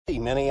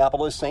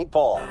Minneapolis, St.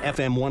 Paul,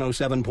 FM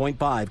 107.5,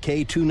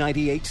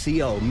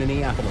 K298CO,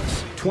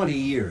 Minneapolis. 20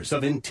 years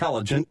of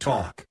intelligent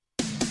talk.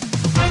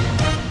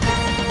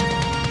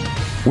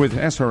 With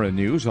SRN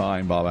News,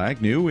 I'm Bob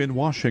Agnew in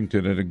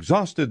Washington. An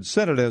exhausted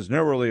Senate has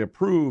narrowly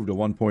approved a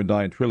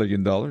 $1.9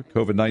 trillion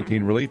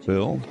COVID-19 relief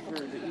bill.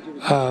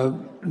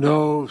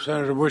 No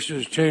senator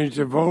wishes to change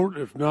their vote.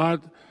 If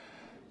not,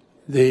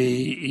 the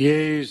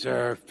yeas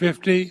are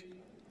 50,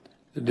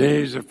 the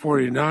nays are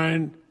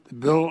 49. The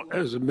bill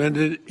as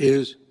amended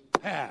is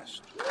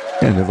passed.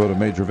 And they vote a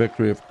major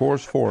victory, of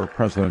course, for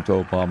President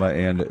Obama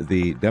and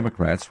the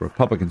Democrats.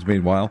 Republicans,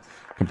 meanwhile,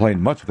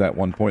 complained much of that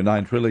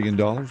 $1.9 trillion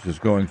is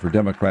going for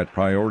Democrat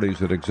priorities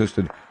that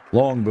existed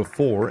long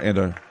before and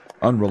are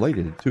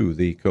unrelated to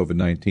the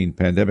COVID-19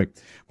 pandemic.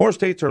 More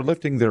states are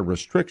lifting their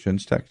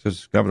restrictions.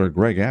 Texas Governor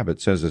Greg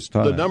Abbott says it's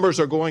time. The numbers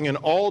are going in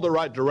all the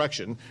right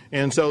direction,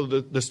 and so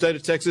the state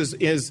of Texas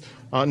is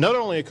not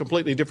only a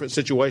completely different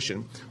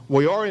situation,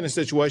 we are in a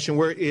situation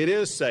where it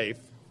is safe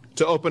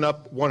to open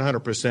up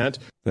 100%.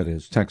 That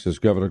is Texas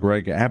Governor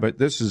Greg Abbott.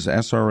 This is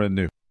SRN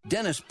News.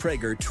 Dennis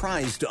Prager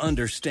tries to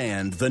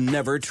understand the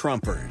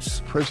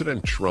never-Trumpers.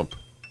 President Trump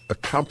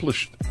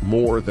accomplished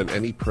more than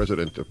any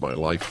president of my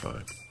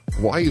lifetime.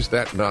 Why is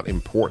that not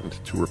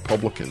important to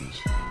Republicans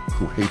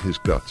who hate his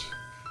guts?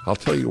 I'll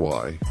tell you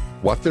why.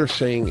 What they're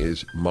saying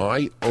is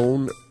my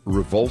own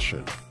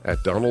revulsion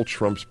at Donald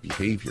Trump's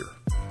behavior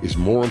is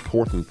more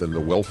important than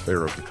the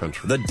welfare of the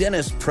country. The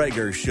Dennis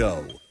Prager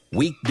Show,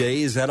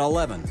 weekdays at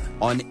 11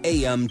 on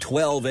AM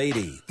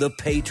 1280, The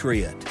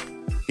Patriot.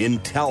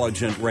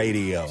 Intelligent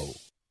radio.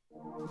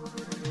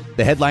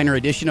 The headliner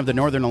edition of the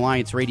Northern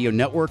Alliance Radio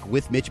Network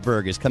with Mitch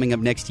Berg is coming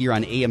up next year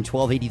on AM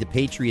 1280 The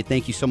Patriot.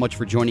 Thank you so much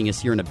for joining us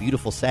here on a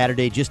beautiful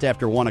Saturday just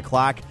after 1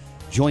 o'clock.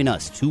 Join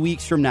us 2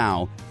 weeks from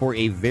now for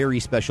a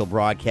very special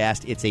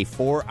broadcast. It's a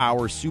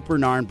 4-hour Super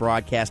Narn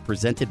broadcast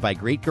presented by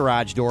Great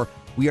Garage Door.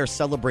 We are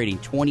celebrating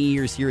 20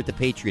 years here at The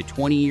Patriot,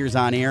 20 years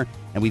on air,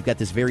 and we've got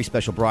this very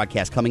special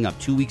broadcast coming up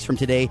 2 weeks from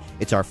today.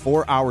 It's our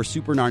 4-hour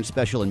Super Narn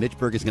special, and Mitch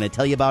Berg is going to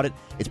tell you about it.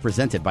 It's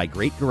presented by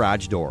Great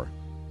Garage Door.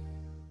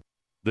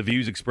 The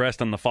views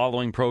expressed on the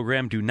following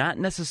program do not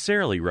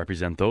necessarily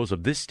represent those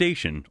of this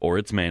station or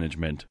its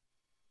management.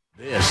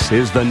 This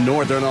is the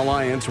Northern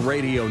Alliance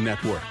Radio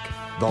Network,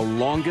 the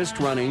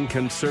longest-running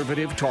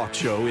conservative talk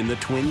show in the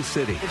Twin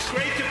Cities. It's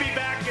great to be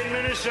back in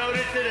Minnesota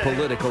today.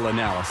 Political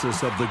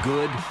analysis of the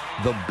good,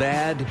 the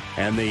bad,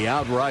 and the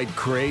outright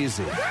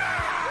crazy.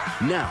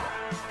 Now,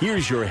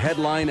 here's your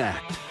headline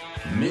act,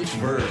 Mitch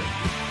Berg.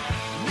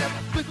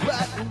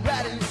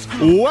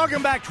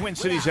 Welcome back, Twin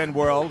Cities and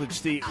World. It's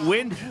the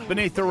Wind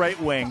Beneath the Right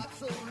Wing.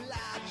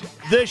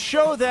 The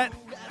show that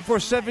for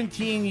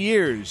 17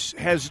 years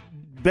has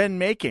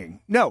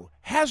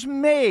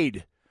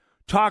made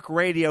talk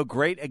radio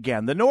great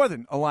again. The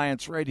Northern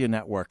Alliance Radio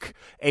Network,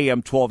 AM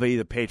 1280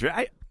 The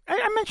Patriot.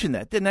 I mentioned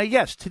that, didn't I?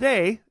 Yes,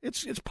 today,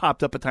 it's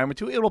popped up a time or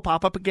two. It will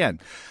pop up again.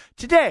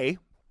 Today,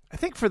 I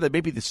think for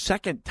maybe the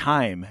second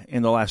time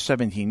in the last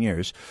 17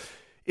 years,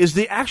 is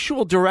the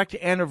actual direct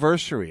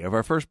anniversary of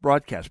our first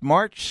broadcast,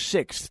 March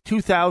 6th,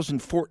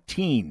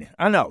 2014.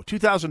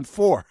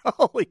 2004.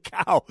 Holy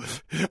cow.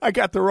 I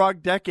got the wrong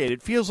decade.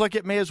 It feels like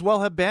it may as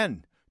well have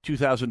been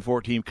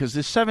 2014 because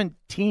the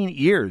 17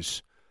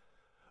 years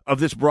of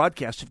this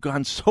broadcast have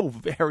gone so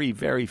very,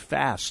 very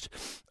fast.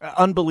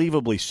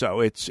 Unbelievably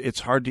so.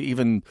 It's hard to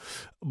even...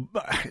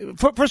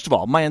 First of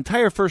all, my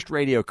entire first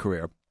radio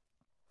career,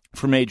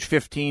 from age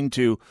 15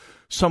 to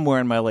somewhere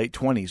in my late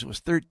 20s, was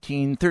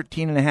 13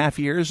 and a half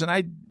years, and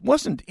I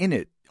wasn't in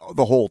it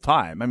the whole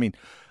time. I mean,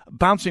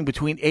 bouncing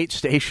between 8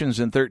 stations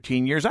in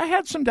 13 years, I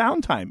had some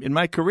downtime in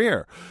my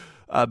career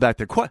back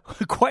there,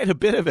 quite a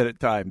bit of it at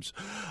times,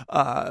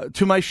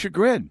 to my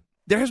chagrin.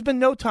 There has been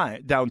no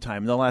downtime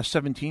in the last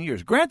 17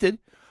 years. Granted,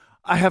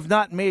 I have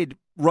not made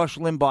Rush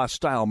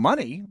Limbaugh-style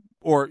money,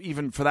 or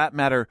even, for that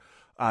matter,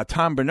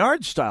 Tom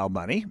Bernard-style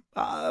money,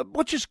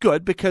 which is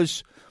good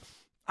because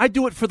I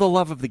do it for the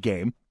love of the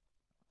game,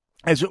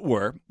 as it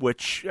were,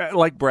 which,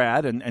 like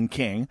Brad and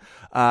King,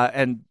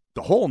 and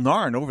the whole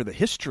Narn over the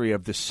history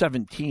of this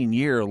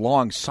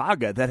 17-year-long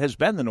saga that has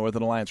been the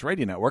Northern Alliance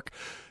Radio Network,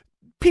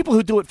 people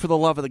who do it for the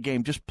love of the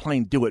game just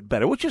plain do it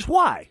better, which is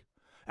why,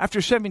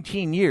 after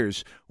 17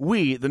 years,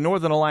 we, the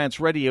Northern Alliance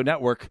Radio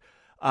Network,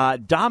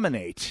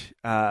 dominate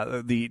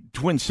the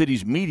Twin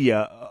Cities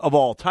media of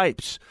all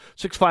types.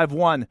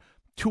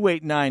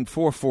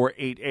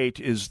 651-289-4488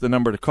 is the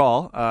number to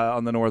call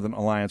on the Northern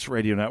Alliance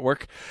Radio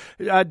Network.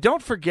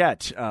 Don't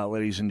forget,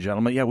 ladies and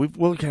gentlemen,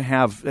 we're going to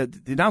have,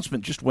 the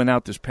announcement just went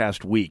out this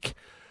past week.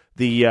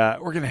 We're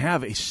going to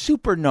have a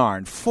Super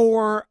Narn,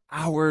 4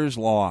 hours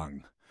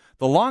long.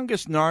 The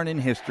longest Narn in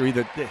history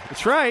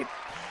that's right.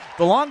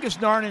 The longest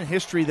Narn in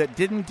history that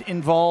didn't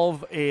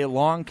involve a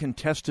long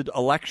contested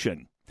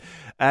election.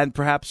 And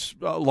perhaps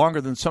longer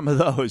than some of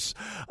those.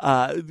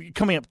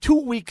 Coming up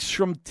 2 weeks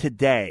from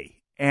today.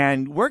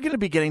 And we're going to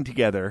be getting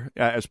together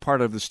as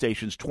part of the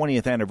station's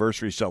 20th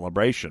anniversary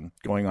celebration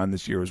going on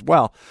this year as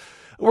well.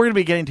 We're going to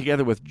be getting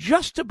together with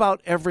just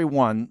about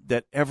everyone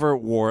that ever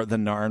wore the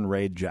Narn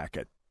Raid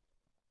jacket.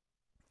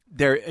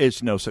 there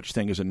is no such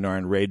thing as a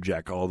Narn raid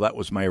jacket. Although that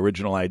was my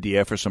original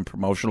idea for some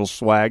promotional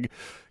swag.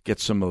 Get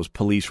some of those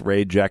police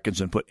raid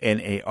jackets and put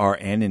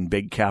NARN in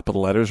big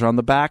capital letters on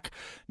the back.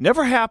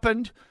 Never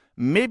happened.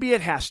 Maybe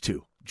it has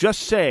to.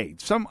 Just say,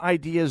 some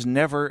ideas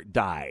never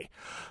die.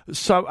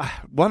 So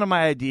one of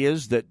my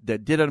ideas that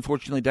did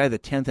unfortunately die, the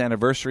 10th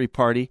anniversary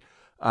party,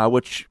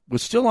 which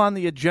was still on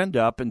the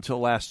agenda up until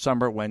last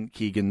summer when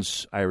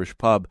Keegan's Irish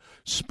Pub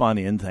spun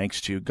in thanks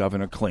to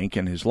Governor Klink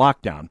and his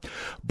lockdown.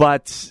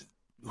 But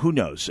who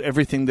knows?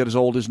 Everything that is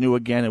old is new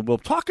again, and we'll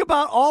talk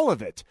about all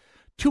of it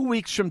 2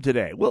 weeks from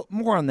today. Well,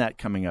 more on that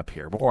coming up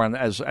here. More on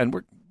and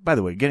we're, by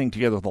the way, getting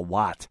together with a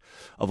lot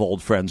of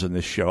old friends in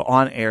this show,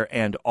 on air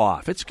and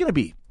off. It's going to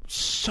be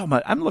so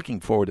much. I'm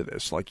looking forward to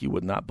this like you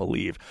would not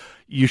believe.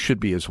 You should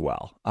be as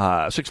well.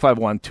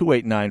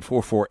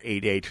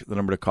 651-289-4488, the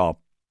number to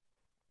call.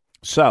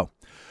 So,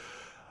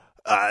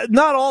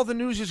 not all the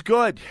news is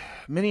good.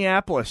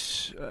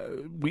 Minneapolis,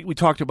 we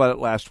talked about it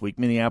last week.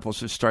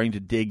 Minneapolis is starting to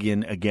dig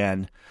in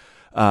again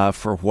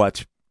for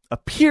what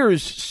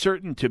appears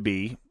certain to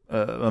be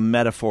a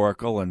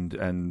metaphorical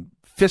and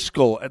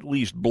fiscal, at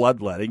least,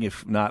 bloodletting,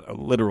 if not a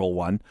literal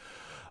one.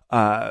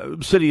 The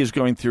city is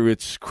going through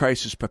its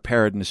crisis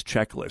preparedness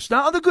checklist.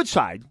 Now, on the good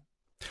side,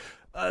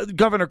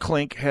 Governor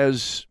Klink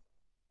has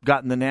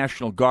gotten the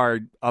National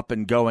Guard up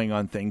and going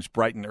on things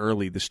bright and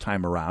early this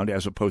time around,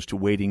 as opposed to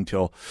waiting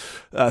till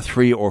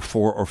 3 or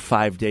 4 or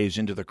 5 days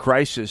into the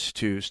crisis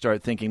to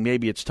start thinking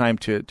maybe it's time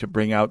to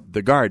bring out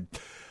the Guard.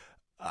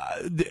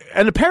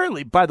 And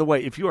apparently, by the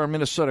way, if you are a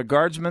Minnesota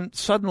Guardsman,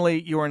 suddenly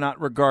you are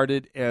not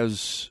regarded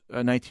as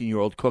a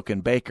 19-year-old cook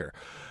and baker.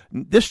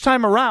 This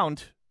time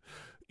around,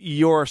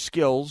 your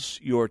skills,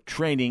 your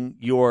training,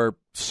 your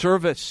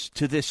service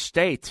to this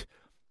state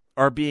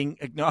are being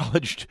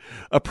acknowledged,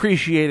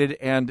 appreciated,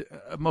 and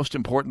most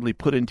importantly,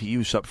 put into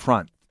use up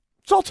front.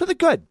 It's all to the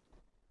good.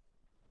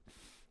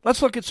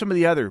 Let's look at some of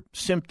the other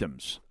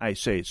symptoms,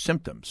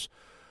 symptoms,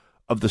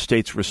 of the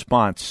state's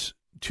response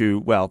to,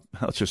 well,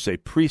 let's just say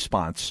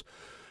pre-response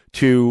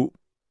to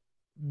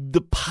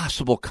the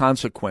possible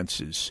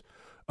consequences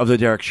of the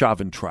Derek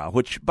Chauvin trial,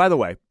 which, by the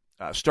way,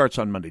 starts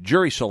on Monday.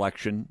 Jury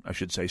selection, I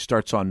should say,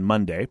 starts on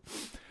Monday.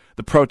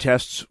 The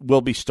protests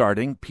will be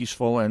starting,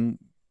 peaceful and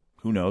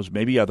who knows,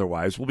 maybe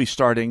otherwise, will be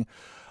starting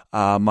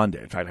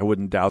Monday. In fact, I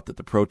wouldn't doubt that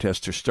the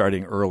protests are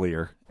starting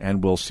earlier,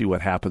 and we'll see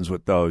what happens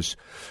with those.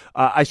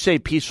 I say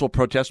peaceful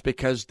protests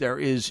because there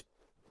is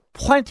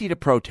plenty to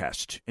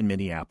protest in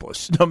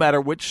Minneapolis, no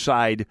matter which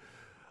side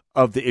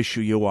of the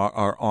issue you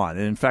are on.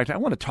 And in fact, I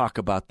want to talk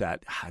about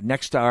that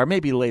next hour,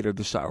 maybe later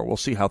this hour. We'll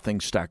see how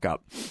things stack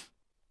up.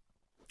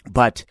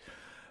 But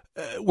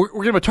we're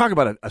going to talk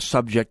about a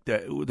subject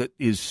that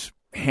is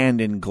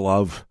hand in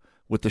glove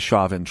with the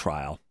Chauvin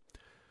trial.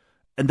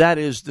 And that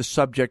is the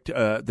subject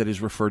that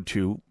is referred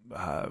to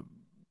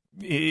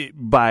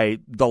by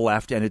the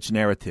left and its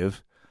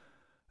narrative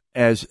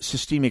as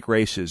systemic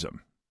racism.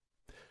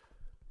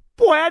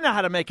 Boy, I know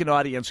how to make an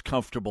audience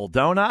comfortable,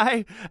 don't I?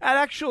 And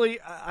actually,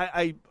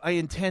 I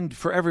intend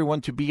for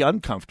everyone to be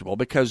uncomfortable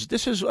because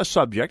this is a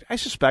subject I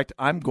suspect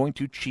I'm going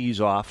to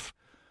cheese off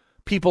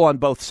people on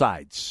both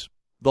sides,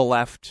 the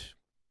left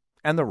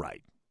and the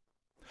right.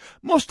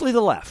 Mostly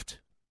the left.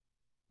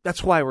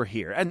 That's why we're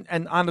here.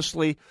 And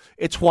honestly,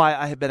 it's why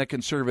I have been a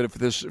conservative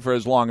for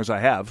as long as I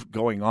have,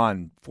 going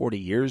on 40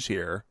 years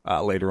here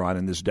later on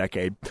in this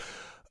decade.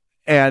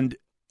 And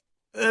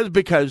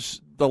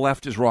because the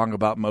left is wrong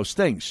about most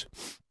things.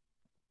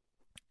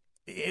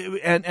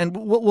 And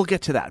we'll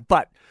get to that.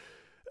 But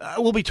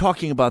we'll be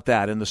talking about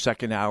that in the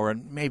second hour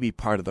and maybe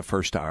part of the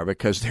first hour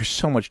because there's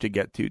so much to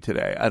get to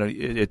today.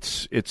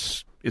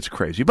 It's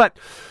crazy. But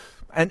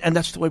and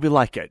that's the way we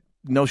like it.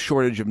 No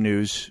shortage of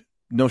news.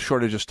 No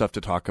shortage of stuff to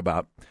talk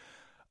about.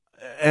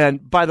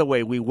 And by the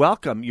way, we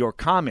welcome your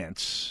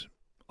comments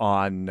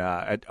on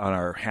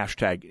our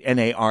hashtag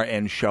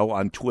NARN show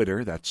on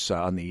Twitter. That's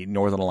on the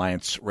Northern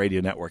Alliance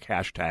Radio Network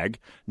hashtag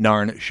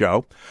NARN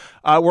show.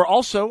 We're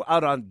also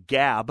out on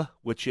Gab,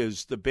 which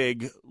is the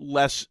big,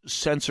 less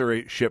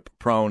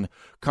censorship-prone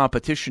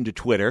competition to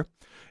Twitter,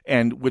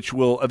 and which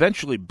will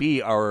eventually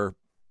be our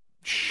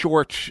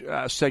short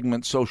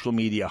segment social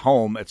media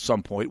home at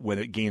some point when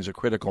it gains a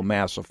critical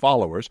mass of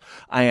followers.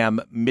 I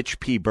am Mitch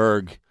P.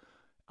 Berg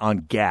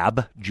on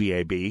gab.com.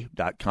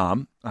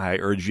 I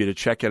urge you to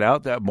check it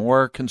out. That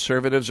more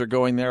conservatives are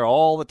going there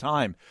all the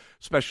time,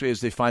 especially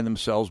as they find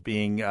themselves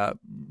being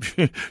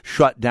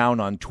shut down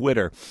on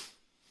Twitter.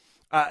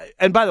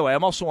 And by the way,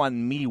 I'm also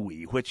on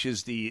MeWe, which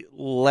is the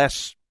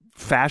less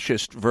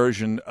fascist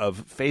version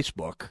of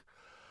Facebook.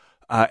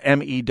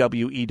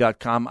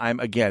 MEWE.com.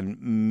 I'm, again,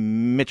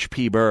 Mitch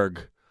P.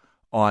 Berg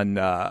on,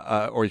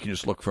 or you can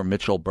just look for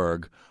Mitchell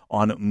Berg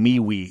on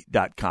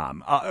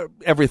MeWe.com.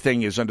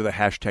 Everything is under the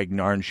hashtag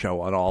NARN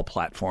Show on all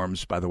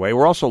platforms, by the way.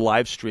 We're also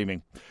live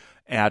streaming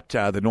at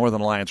the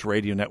Northern Alliance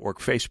Radio Network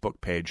Facebook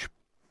page.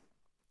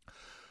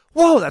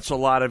 Whoa, that's a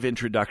lot of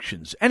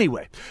introductions.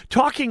 Anyway,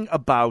 talking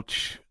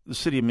about the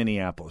city of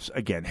Minneapolis,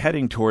 again,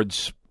 heading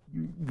towards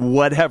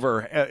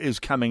whatever is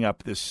coming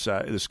up this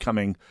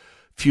coming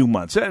few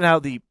months. Now,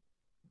 the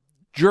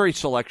jury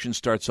selection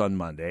starts on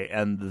Monday,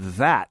 and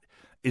that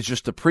is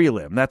just the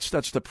prelim. That's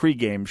the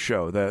pregame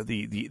show,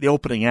 the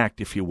opening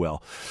act, if you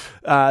will.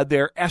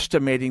 They're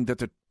estimating that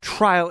the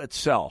trial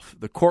itself,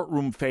 the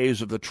courtroom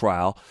phase of the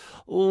trial,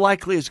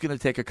 likely is going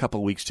to take a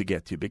couple of weeks to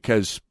get to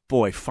because,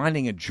 boy,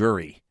 finding a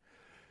jury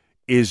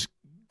is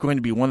going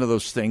to be one of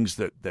those things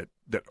that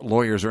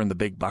lawyers earn the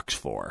big bucks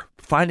for.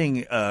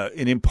 Finding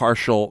an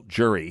impartial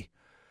jury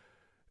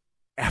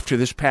after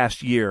this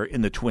past year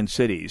in the Twin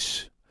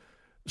Cities,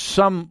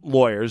 some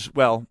lawyers,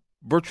 well,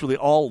 virtually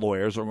all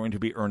lawyers are going to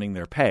be earning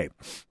their pay.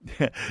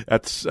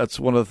 That's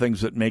one of the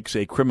things that makes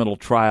a criminal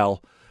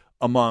trial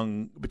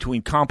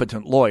between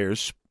competent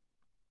lawyers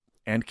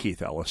and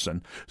Keith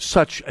Ellison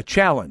such a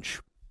challenge.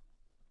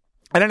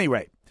 At any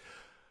rate,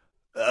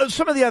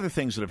 some of the other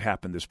things that have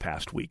happened this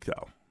past week,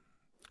 though,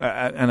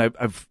 and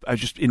I've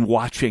just in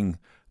watching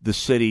the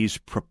city's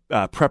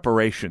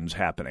preparations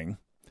happening,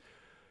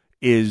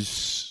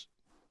 is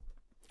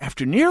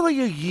after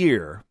nearly a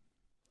year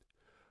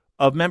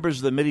of members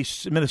of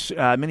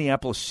the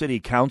Minneapolis City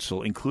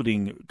Council,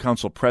 including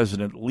Council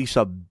President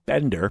Lisa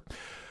Bender,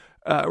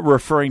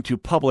 referring to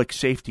public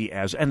safety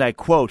as, and I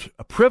quote,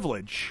 a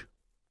privilege,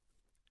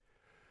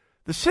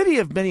 the city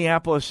of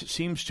Minneapolis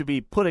seems to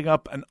be putting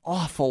up an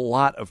awful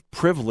lot of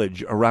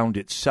privilege around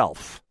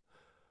itself.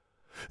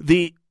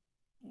 The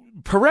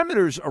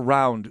perimeters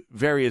around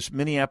various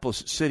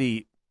Minneapolis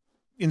city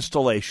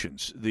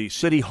installations, the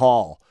city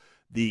hall,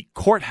 the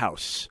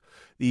courthouse,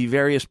 the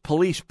various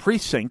police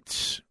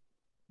precincts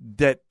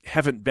that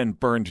haven't been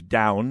burned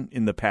down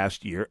in the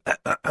past year,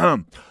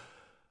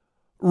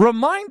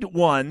 remind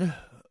one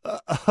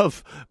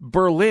of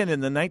Berlin in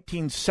the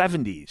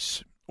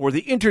 1970s or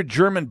the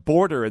inter-German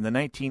border in the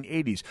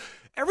 1980s.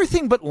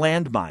 Everything but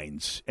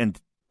landmines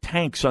and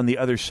tanks on the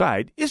other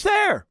side is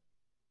there.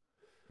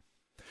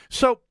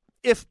 So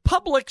if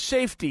public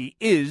safety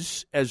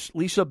is, as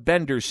Lisa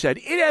Bender said,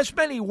 it has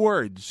many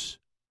words,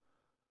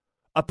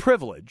 a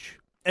privilege,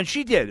 and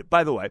she did,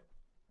 by the way,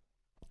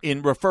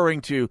 in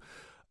referring to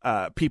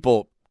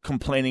people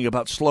complaining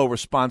about slow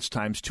response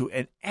times to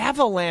an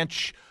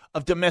avalanche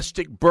of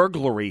domestic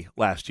burglary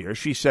last year.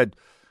 She said,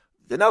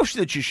 the notion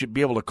that you should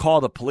be able to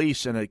call the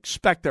police and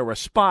expect a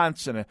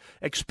response and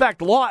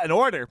expect law and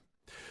order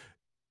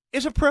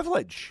is a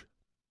privilege.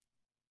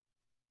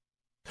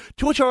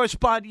 To which I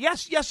respond,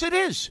 yes, it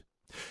is.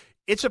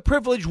 It's a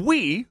privilege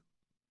we,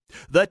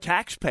 the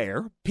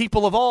taxpayer,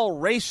 people of all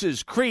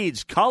races,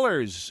 creeds,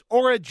 colors,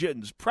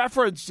 origins,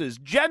 preferences,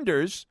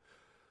 genders,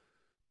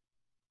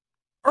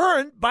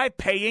 earn by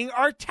paying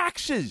our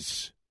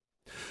taxes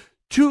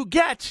to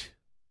get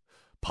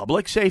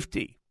public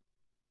safety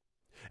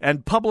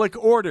and public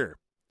order,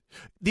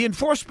 the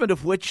enforcement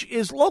of which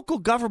is local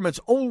government's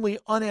only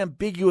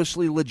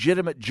unambiguously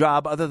legitimate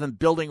job other than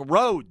building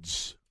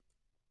roads.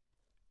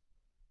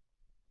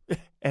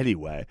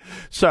 Anyway,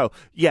 so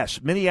yes,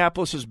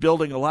 Minneapolis is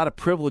building a lot of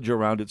privilege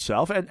around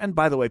itself, and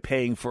by the way,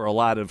 paying for a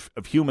lot of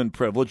human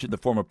privilege in the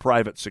form of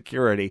private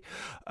security,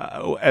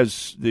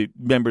 as the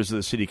members of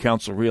the city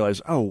council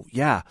realize, oh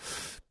yeah,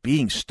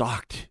 being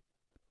stalked,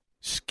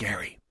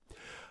 scary.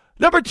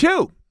 Number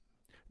two,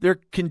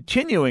 they're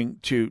continuing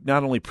to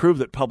not only prove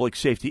that public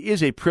safety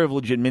is a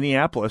privilege in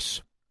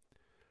Minneapolis,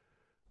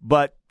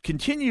 but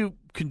continue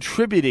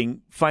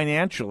contributing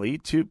financially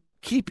to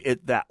keep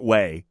it that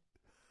way.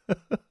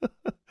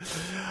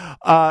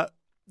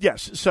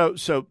 Yes. So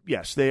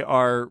yes,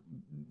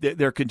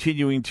 they're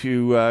continuing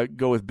to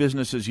go with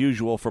business as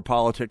usual for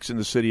politics in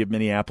the city of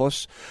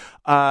Minneapolis.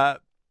 The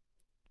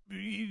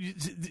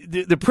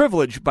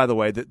privilege, by the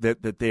way,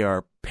 that they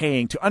are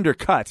paying to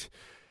undercut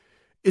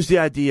is the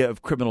idea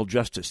of criminal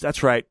justice.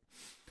 That's right.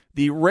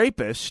 The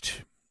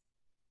rapist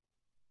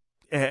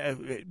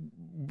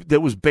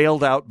that was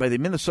bailed out by the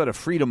Minnesota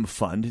Freedom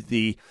Fund,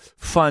 the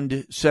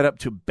fund set up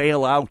to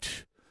bail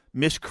out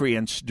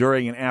miscreants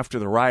during and after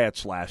the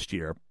riots last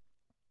year,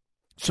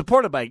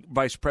 supported by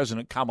Vice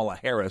President Kamala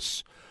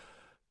Harris,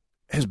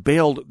 has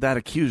bailed that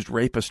accused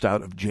rapist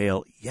out of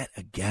jail yet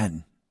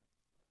again.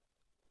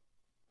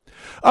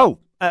 Oh,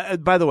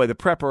 by the way, the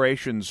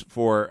preparations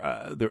for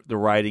the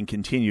rioting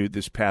continued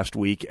this past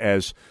week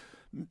as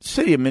the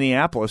city of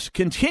Minneapolis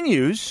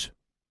continues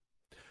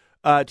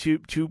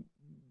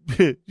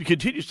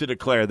continues to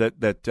declare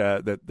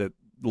that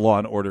law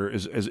and order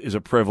is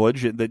a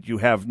privilege that you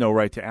have no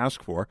right to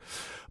ask for.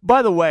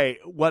 By the way,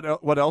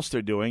 what else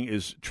they're doing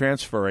is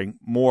transferring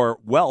more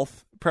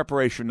wealth.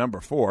 Preparation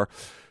number 4,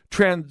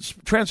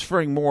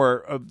 transferring more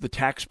of the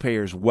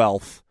taxpayers'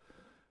 wealth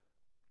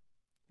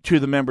to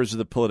the members of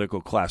the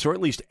political class, or at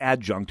least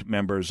adjunct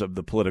members of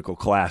the political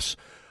class,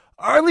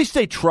 or at least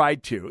they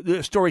tried to.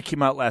 The story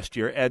came out last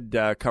year.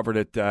 Ed covered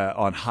it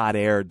on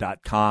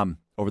hotair.com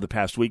over the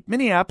past week.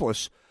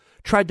 Minneapolis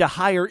tried to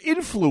hire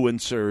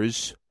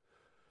influencers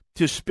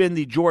to spin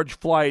the George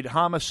Floyd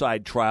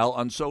homicide trial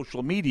on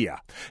social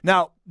media.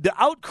 Now, the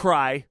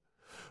outcry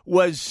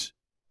was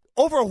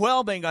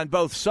overwhelming on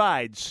both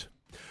sides,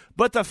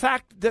 but the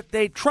fact that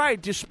they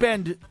tried to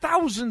spend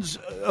thousands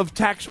of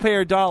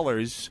taxpayer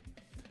dollars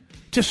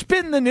to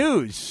spin the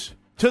news,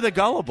 to the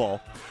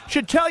gullible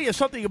should tell you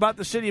something about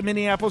the city of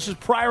Minneapolis'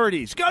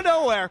 priorities. Go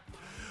nowhere.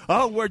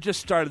 Oh, we're just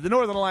started. The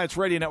Northern Alliance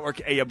Radio Network,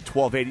 AM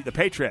 1280, The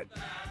Patriot.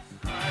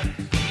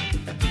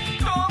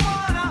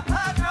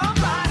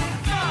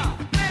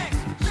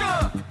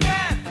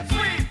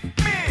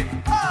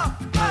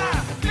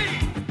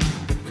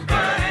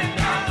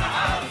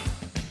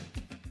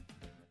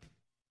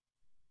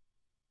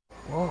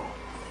 Whoa,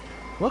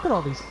 look at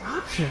all these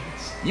options.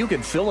 You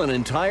could fill an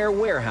entire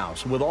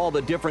warehouse with all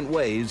the different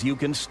ways you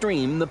can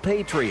stream The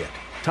Patriot.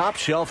 Top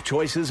shelf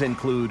choices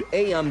include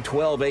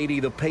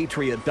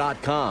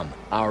AM1280thepatriot.com,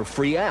 our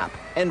free app,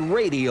 and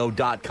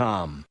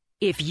radio.com.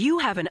 If you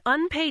have an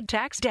unpaid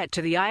tax debt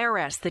to the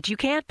IRS that you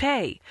can't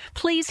pay,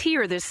 please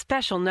hear this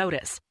special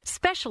notice.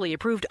 Specially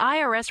approved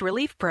IRS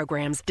relief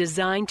programs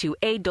designed to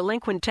aid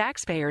delinquent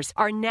taxpayers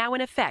are now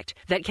in effect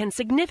that can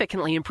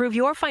significantly improve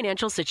your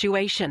financial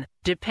situation.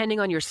 Depending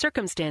on your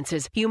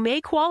circumstances, you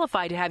may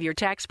qualify to have your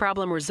tax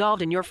problem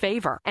resolved in your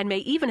favor and may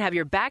even have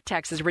your back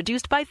taxes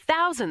reduced by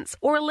thousands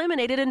or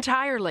eliminated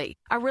entirely.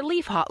 A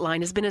relief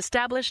hotline has been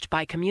established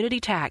by Community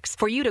Tax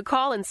for you to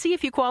call and see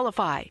if you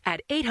qualify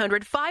at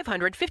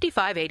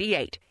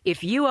 800-500-5588.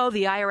 If you owe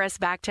the IRS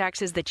back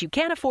taxes that you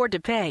can't afford to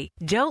pay,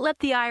 don't let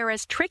the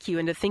IRS trick you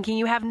into thinking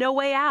you have no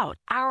way out.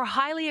 Our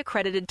highly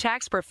accredited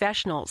tax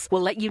professionals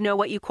will let you know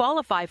what you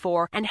qualify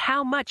for and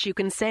how much you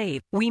can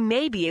save. We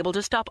may be able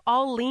to stop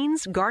all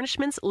liens,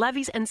 garnishments,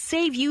 levies, and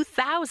save you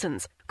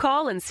thousands.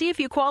 Call and see if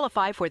you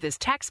qualify for this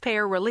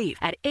taxpayer relief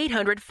at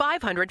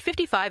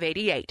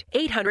 800-500-5588.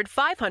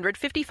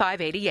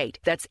 800-500-5588.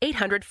 That's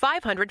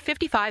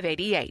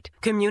 800-500-5588.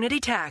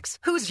 Community Tax.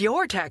 Who's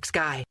your tax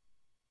guy?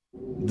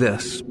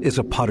 This is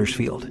a potter's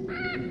field.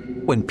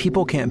 When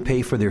people can't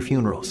pay for their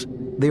funerals,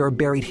 they are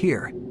buried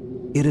here.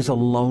 It is a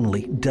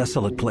lonely,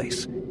 desolate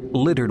place,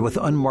 littered with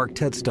unmarked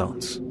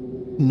headstones.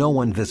 No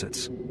one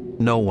visits.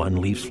 No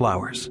one leaves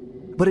flowers.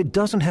 But it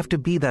doesn't have to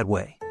be that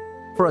way.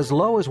 For as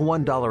low as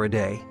 $1 a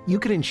day, you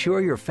can ensure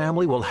your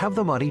family will have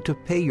the money to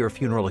pay your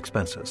funeral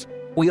expenses.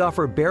 We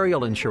offer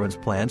burial insurance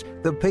plans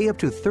that pay up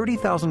to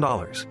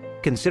 $30,000.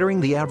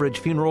 Considering the average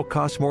funeral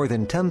costs more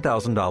than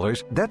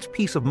 $10,000, that's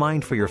peace of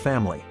mind for your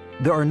family.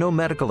 There are no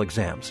medical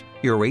exams,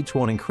 your rates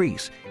won't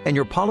increase, and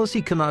your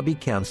policy cannot be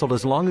canceled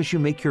as long as you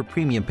make your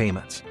premium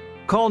payments.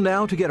 Call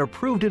now to get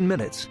approved in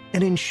minutes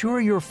and ensure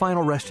your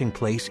final resting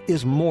place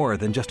is more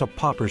than just a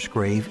pauper's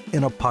grave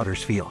in a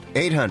potter's field.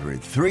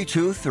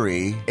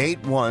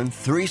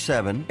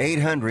 800-323-8137.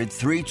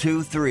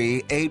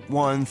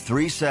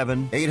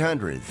 800-323-8137.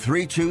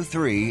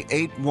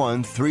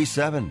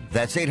 800-323-8137.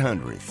 That's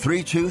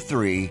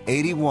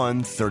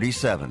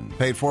 800-323-8137.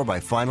 Paid for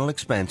by Final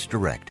Expense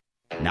Direct.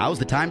 Now's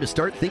the time to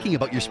start thinking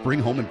about your spring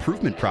home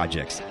improvement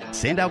projects.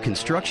 Sandow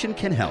Construction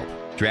can help.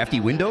 Drafty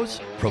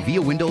windows?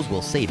 Provia Windows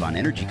will save on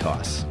energy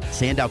costs.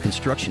 Sandow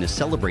Construction is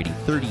celebrating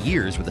 30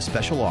 years with a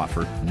special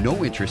offer.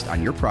 No interest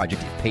on your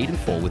project if paid in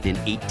full within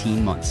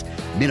 18 months.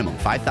 Minimum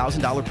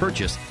 $5,000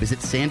 purchase. Visit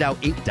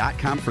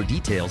sandowinc.com for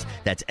details.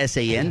 That's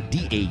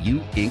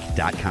SANDAU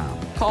Inc.com.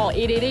 Call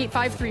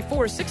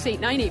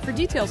 888-534-6898 for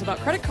details about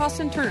credit costs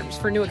and terms.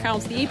 For new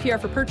accounts, the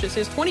APR for purchase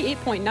is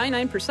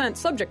 28.99%,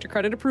 subject to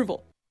credit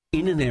approval.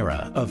 In an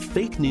era of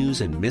fake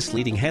news and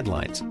misleading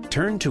headlines,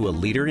 turn to a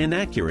leader in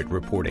accurate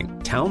reporting,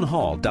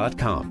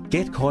 townhall.com.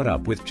 Get caught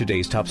up with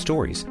today's top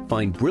stories,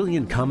 find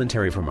brilliant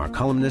commentary from our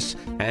columnists,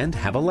 and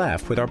have a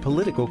laugh with our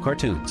political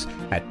cartoons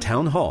at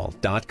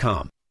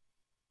townhall.com.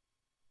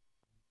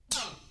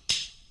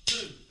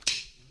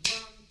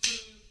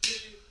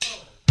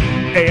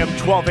 AM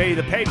 1280,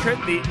 The Patriot,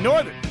 the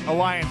Northern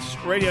Alliance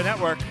Radio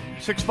Network,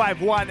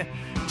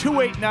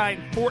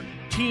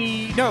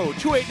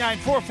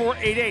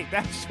 651-289-4488.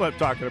 That's what I'm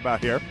talking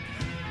about here.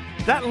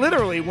 That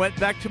literally went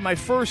back to my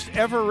first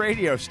ever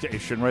radio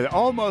station where they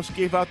almost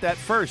gave out that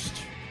first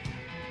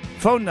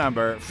phone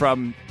number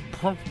from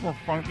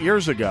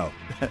years ago.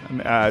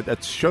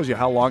 That shows you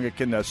how long it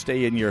can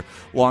stay in your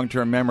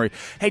long-term memory.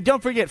 Hey,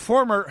 don't forget,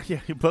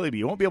 believe me,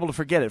 you won't be able to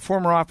forget it,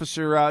 former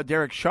Officer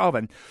Derek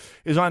Chauvin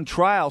is on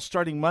trial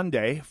starting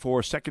Monday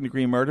for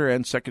second-degree murder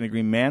and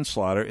second-degree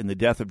manslaughter in the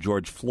death of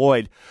George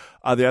Floyd.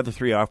 The other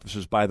three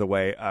officers, by the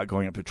way,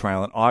 going up to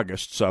trial in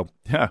August, so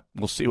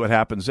we'll see what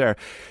happens there.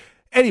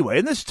 Anyway,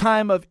 in this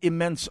time of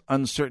immense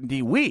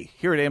uncertainty, we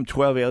here at AM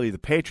 1280, The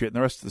Patriot, and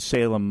the rest of the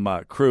Salem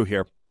crew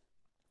here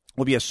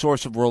will be a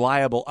source of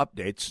reliable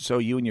updates so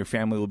you and your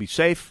family will be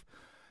safe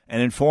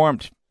and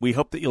informed. We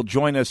hope that you'll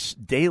join us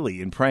daily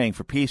in praying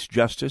for peace,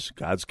 justice,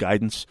 God's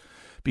guidance.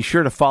 Be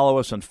sure to follow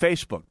us on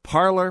Facebook,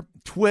 Parler,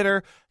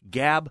 Twitter,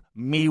 Gab,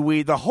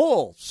 MeWe, the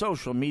whole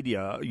social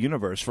media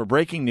universe for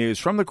breaking news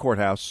from the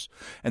courthouse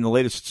and the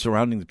latest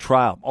surrounding the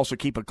trial. Also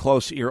keep a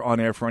close ear on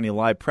air for any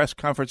live press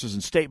conferences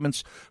and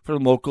statements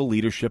from local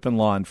leadership and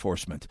law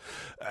enforcement.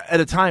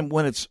 At a time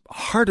when it's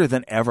harder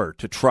than ever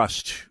to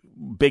trust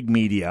big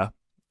media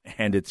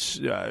and its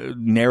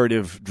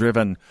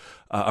narrative-driven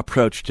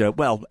approach to,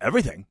 well,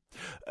 everything,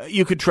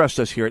 you could trust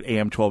us here at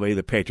AM 1280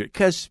 The Patriot,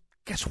 because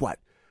guess what?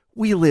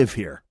 We live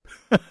here.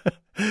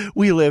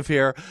 We live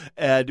here,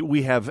 and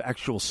we have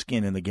actual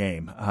skin in the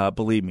game.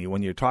 Believe me,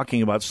 when you're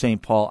talking about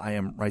St. Paul, I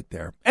am right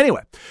there.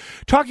 Anyway,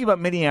 talking about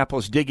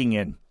Minneapolis digging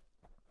in,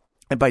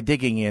 and by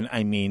digging in,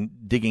 I mean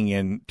digging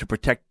in to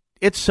protect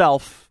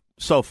itself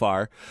so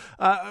far.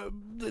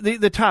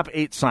 The top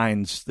 8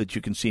 signs that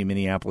you can see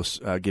Minneapolis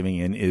giving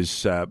in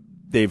is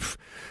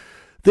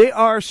they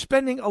are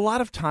spending a lot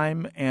of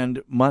time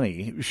and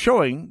money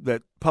showing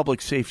that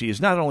public safety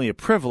is not only a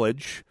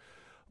privilege,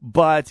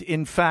 but,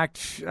 in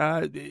fact,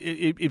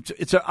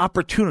 it's an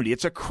opportunity.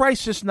 It's a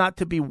crisis not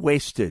to be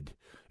wasted,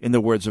 in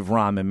the words of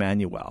Rahm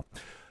Emanuel.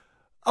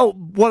 Oh,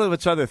 one of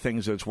its other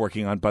things that it's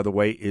working on, by the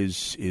way,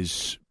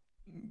 is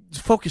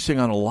focusing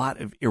on a lot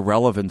of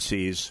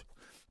irrelevancies,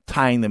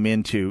 tying them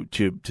into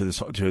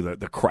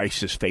the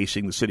crisis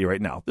facing the city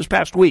right now. This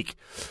past week,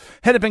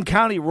 Hennepin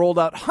County rolled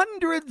out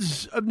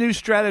hundreds of new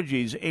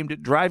strategies aimed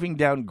at driving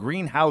down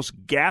greenhouse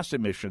gas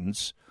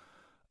emissions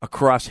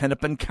across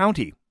Hennepin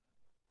County.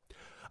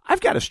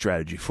 I've got a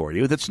strategy for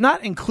you that's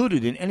not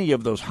included in any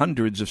of those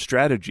hundreds of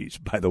strategies,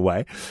 by the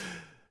way.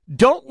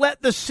 Don't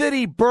let the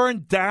city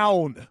burn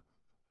down.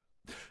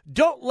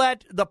 Don't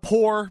let the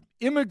poor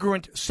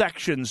immigrant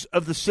sections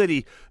of the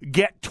city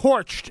get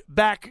torched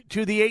back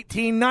to the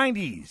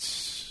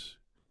 1890s.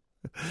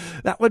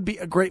 That would be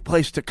a great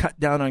place to cut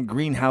down on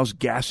greenhouse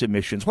gas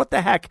emissions. What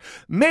the heck?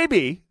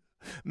 Maybe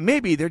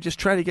they're just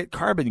trying to get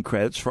carbon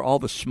credits for all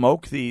the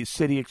smoke the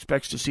city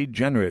expects to see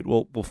generate.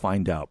 We'll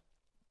find out.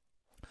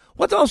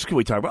 What else can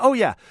we talk about? Oh,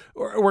 yeah,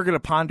 we're going to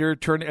ponder,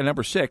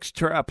 number 6,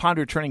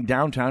 ponder turning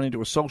downtown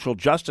into a social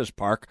justice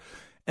park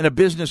and a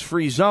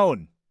business-free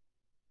zone.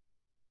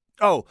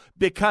 Oh,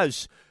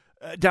 because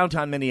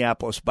downtown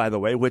Minneapolis, by the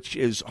way, which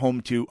is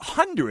home to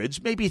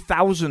hundreds, maybe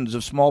thousands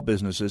of small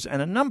businesses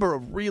and a number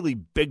of really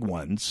big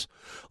ones,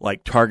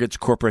 like Target's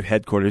corporate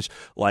headquarters,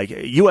 like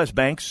U.S.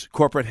 Bank's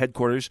corporate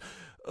headquarters,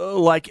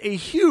 like a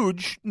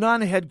huge,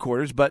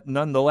 non-headquarters, but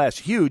nonetheless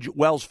huge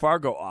Wells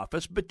Fargo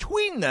office,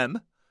 between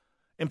them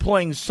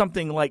employing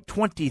something like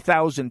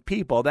 20,000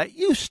 people that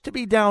used to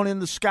be down in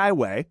the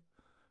Skyway.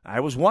 I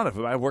was one of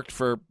them. I worked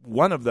for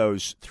one of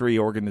those 3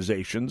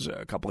 organizations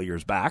a couple of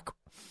years back.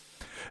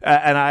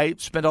 And I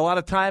spent a lot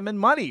of time and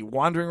money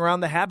wandering around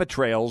the habit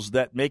trails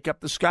that make up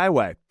the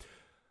Skyway.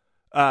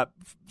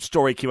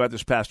 Story came out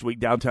this past week.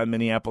 Downtown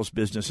Minneapolis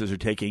businesses are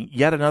taking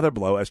yet another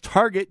blow as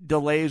Target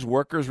delays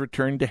workers'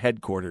 return to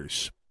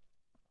headquarters.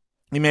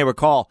 You may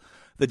recall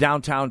the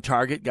downtown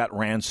Target got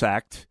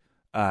ransacked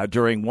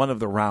during one of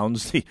the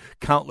rounds, the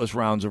countless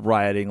rounds of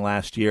rioting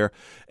last year.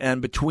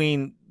 And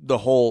between the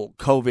whole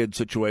COVID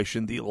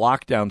situation, the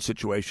lockdown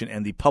situation,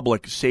 and the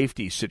public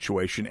safety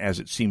situation as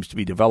it seems to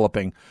be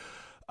developing,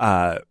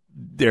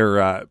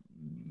 they're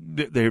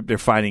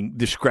finding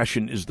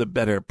discretion is the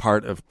better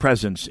part of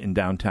presence in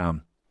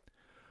downtown.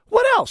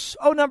 What else?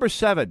 Oh, number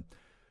 7.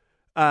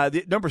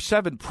 The number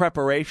 7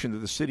 preparation that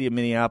the city of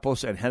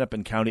Minneapolis and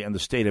Hennepin County and the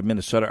state of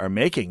Minnesota are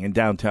making in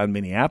downtown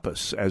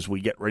Minneapolis as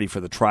we get ready for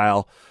the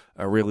trial,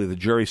 really the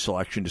jury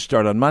selection to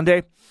start on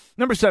Monday.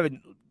 Number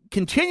 7,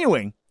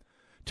 continuing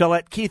to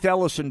let Keith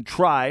Ellison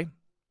try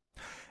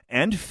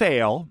and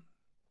fail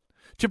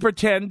to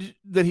pretend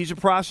that he's a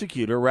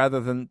prosecutor rather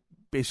than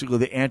basically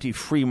the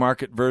anti-free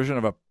market version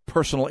of a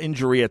personal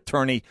injury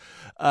attorney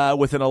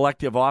with an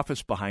elective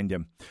office behind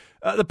him.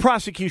 The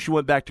prosecution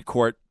went back to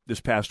court this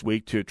past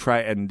week to try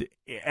and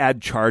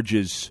add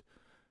charges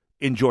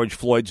in George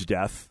Floyd's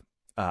death,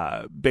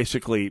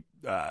 basically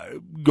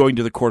going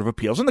to the Court of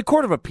Appeals. And the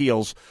Court of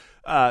Appeals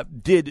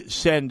did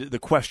send the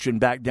question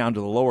back down to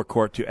the lower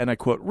court to, and I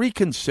quote,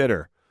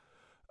 reconsider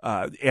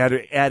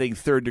adding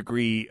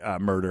third-degree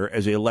murder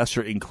as a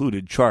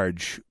lesser-included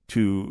charge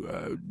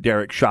to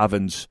Derek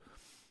Chauvin's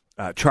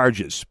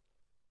charges.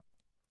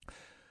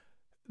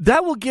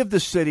 That will give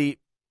the city,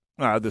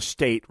 the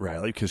state,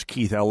 really, because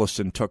Keith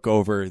Ellison took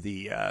over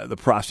the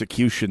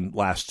prosecution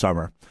last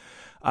summer,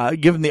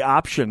 given the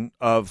option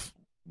of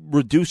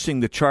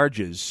reducing the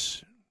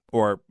charges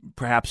or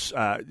perhaps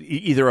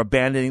either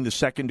abandoning the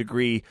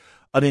second-degree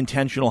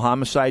unintentional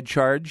homicide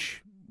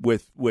charge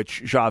with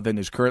which Chauvin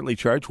is currently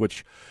charged,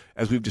 which,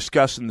 as we've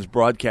discussed in this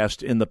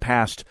broadcast in the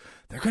past,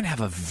 they're going to have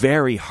a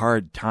very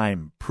hard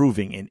time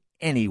proving in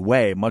any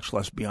way, much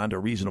less beyond a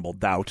reasonable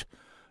doubt,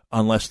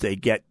 unless they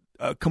get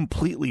a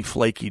completely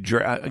flaky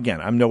jury. Again,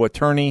 I'm no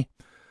attorney,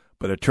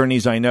 but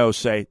attorneys I know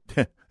say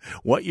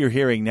what you're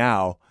hearing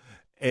now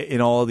in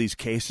all of these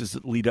cases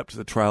that lead up to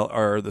the trial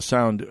are the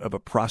sound of a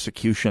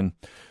prosecution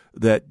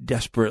that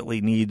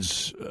desperately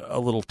needs a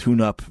little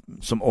tune-up,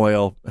 some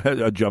oil,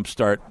 a jump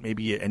start,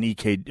 maybe an a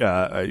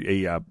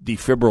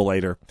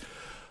defibrillator.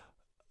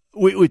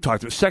 We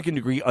talked about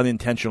second-degree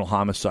unintentional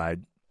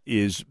homicide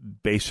is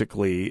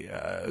basically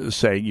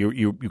saying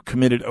you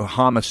committed a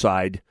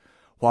homicide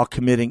while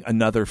committing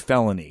another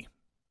felony,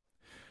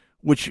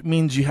 which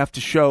means you have to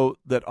show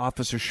that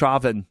Officer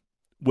Chauvin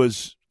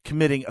was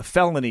committing a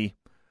felony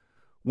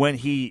when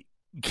he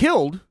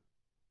killed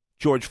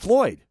George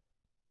Floyd.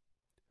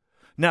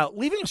 Now,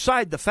 leaving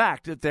aside the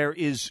fact that there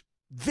is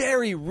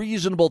very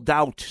reasonable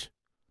doubt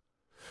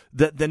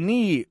that the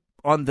knee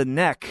on the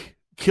neck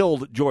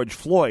killed George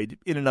Floyd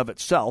in and of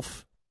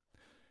itself,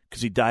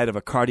 because he died of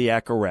a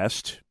cardiac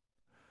arrest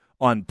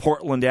on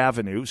Portland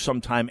Avenue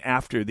sometime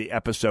after the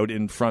episode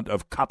in front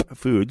of Cup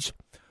Foods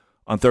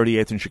on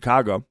 38th in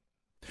Chicago.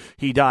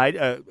 He died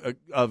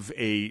of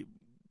a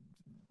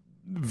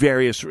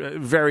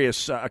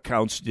various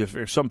accounts.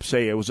 Some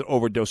say it was an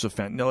overdose of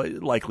fentanyl.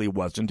 It likely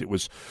wasn't. It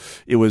was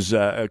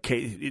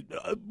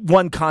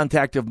one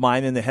contact of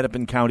mine in the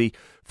Hennepin County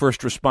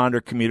first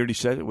responder community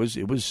said it was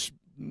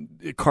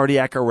a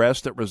cardiac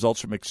arrest that results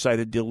from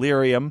excited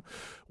delirium,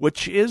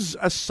 which is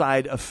a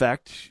side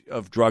effect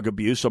of drug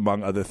abuse,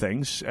 among other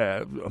things,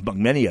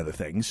 among many other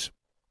things.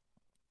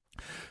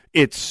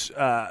 It's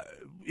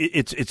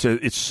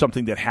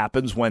something that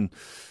happens when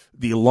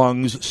the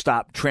lungs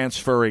stop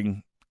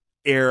transferring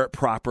air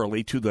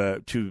properly to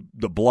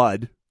the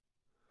blood,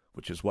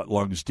 which is what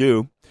lungs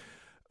do,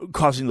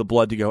 causing the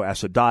blood to go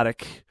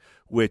acidotic,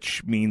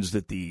 which means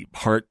that the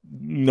heart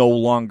no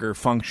longer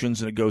functions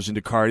and it goes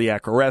into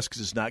cardiac arrest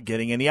because it's not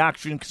getting any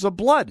oxygen because the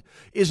blood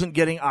isn't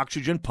getting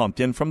oxygen pumped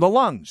in from the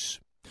lungs,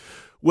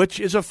 which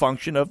is a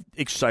function of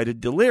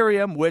excited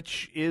delirium,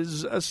 which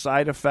is a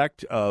side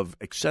effect of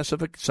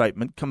excessive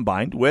excitement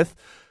combined with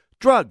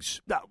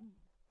drugs. Now,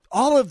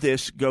 all of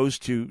this goes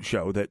to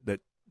show that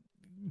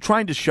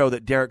trying to show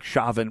that Derek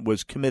Chauvin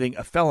was committing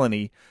a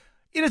felony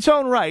in its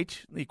own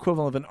right, the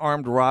equivalent of an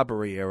armed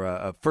robbery or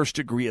a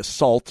first-degree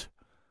assault,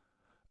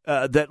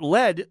 that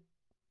led,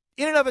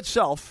 in and of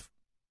itself,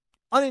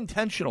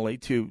 unintentionally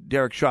to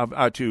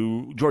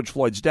to George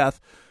Floyd's death,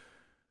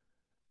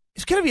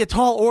 is going to be a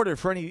tall order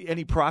for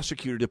any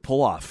prosecutor to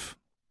pull off.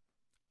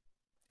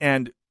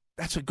 And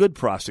that's a good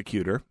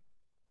prosecutor.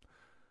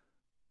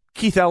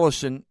 Keith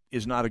Ellison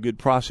is not a good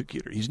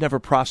prosecutor. He's never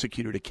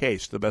prosecuted a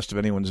case, to the best of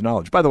anyone's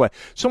knowledge. By the way,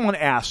 someone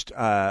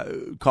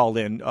called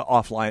in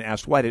offline,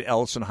 asked, why did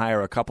Ellison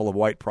hire a couple of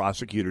white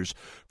prosecutors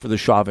for the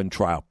Chauvin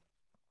trial?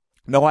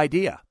 No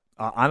idea.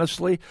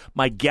 Honestly,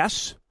 my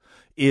guess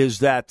is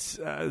that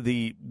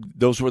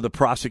those were the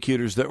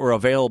prosecutors that were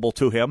available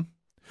to him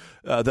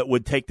that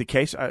would take the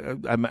case.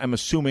 I'm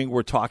assuming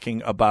we're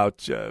talking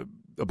about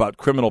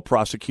criminal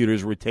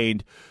prosecutors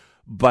retained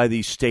by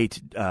the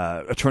state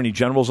attorney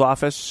general's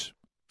office.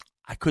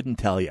 I couldn't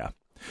tell you.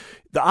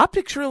 The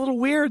optics are a little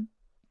weird.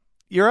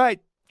 You're right.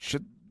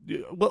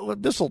 Well,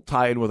 this will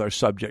tie in with our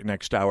subject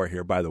next hour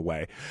here, by the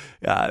way.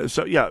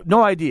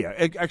 No idea.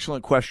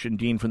 Excellent question,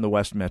 Dean from the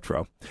West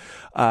Metro.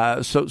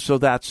 So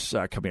that's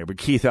coming up. But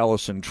Keith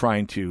Ellison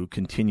trying to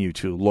continue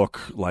to look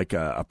like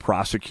a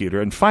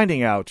prosecutor and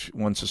finding out,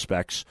 one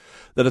suspects,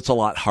 that it's a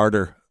lot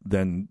harder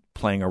than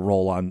playing a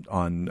role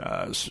on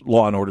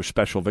Law and Order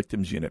Special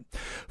Victims Unit.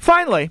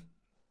 Finally,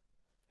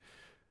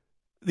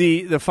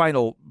 the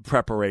final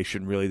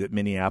preparation, really, that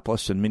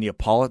Minneapolis and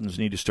Minneapolitans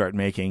need to start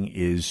making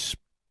is,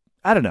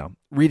 I don't know,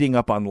 reading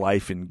up on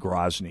life in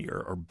Grozny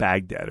or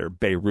Baghdad or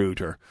Beirut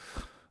or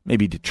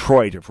maybe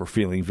Detroit if we're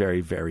feeling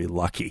very, very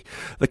lucky.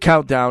 The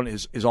countdown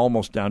is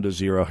almost down to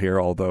zero here,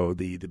 although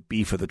the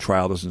beef of the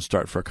trial doesn't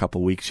start for a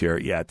couple weeks here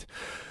yet.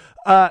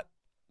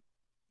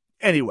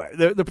 Anyway,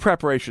 the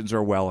preparations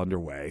are well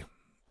underway.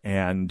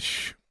 And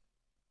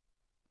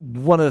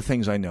one of the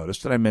things I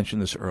noticed, and I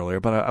mentioned this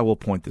earlier, but I will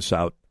point this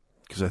out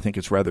because I think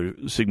it's rather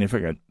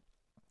significant.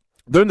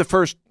 During the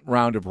first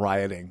round of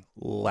rioting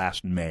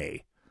last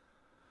May,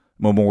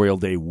 Memorial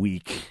Day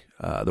week,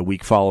 the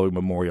week following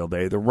Memorial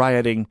Day, the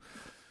rioting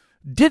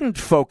didn't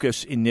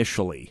focus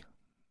initially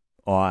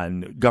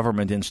on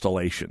government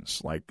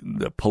installations like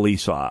the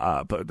police,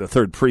 the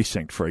 3rd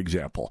Precinct, for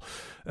example,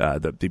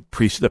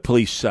 the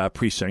police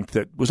precinct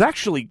that was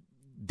actually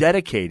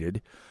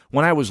dedicated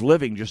when I was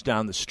living just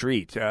down the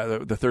street,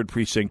 the 3rd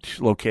Precinct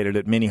located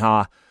at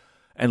Minnehaha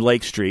and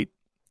Lake Street,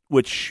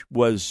 which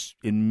was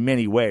in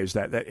many ways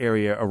that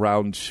area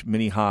around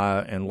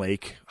Minnehaha and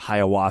Lake,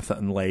 Hiawatha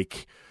and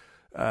Lake,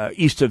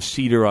 east of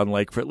Cedar on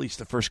Lake for at least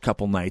the first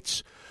couple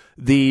nights,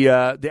 the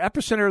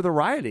epicenter of the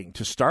rioting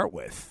to start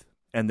with.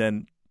 And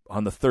then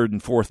on the 3rd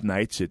and 4th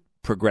nights, it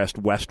progressed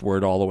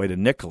westward all the way to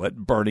Nicollet,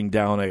 burning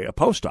down a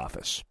post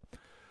office.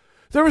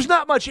 There was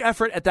not much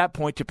effort at that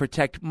point to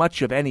protect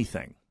much of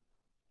anything.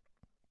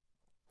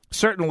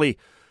 Certainly,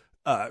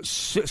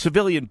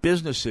 civilian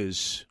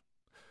businesses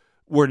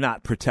were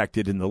not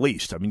protected in the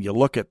least. I mean, you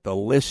look at the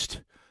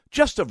list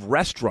just of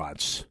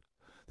restaurants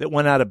that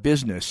went out of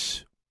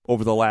business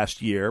over the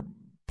last year,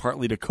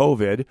 partly to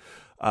COVID.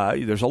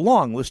 There's a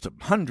long list of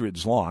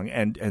hundreds long,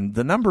 and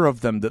the number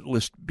of them that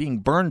list being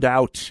burned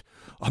out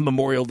on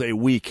Memorial Day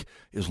week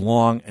is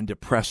long and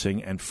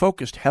depressing and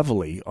focused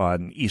heavily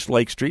on East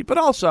Lake Street, but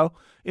also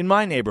in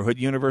my neighborhood,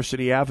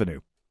 University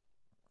Avenue.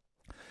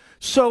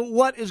 So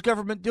what is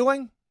government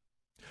doing?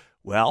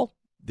 Well,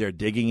 they're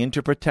digging in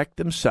to protect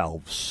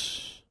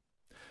themselves.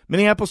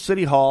 Minneapolis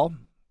City Hall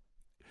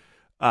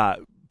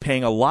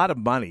paying a lot of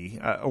money,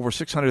 over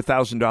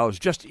 $600,000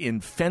 just in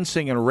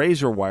fencing and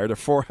razor wire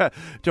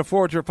to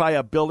fortify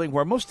a building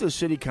where most of the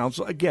city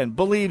council, again,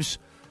 believes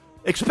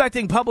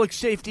expecting public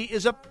safety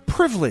is a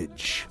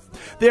privilege.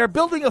 They are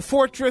building a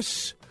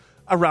fortress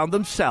around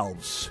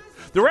themselves.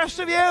 The rest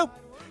of you,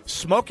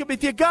 Smoke him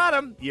if you got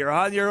him. You're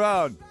on your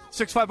own.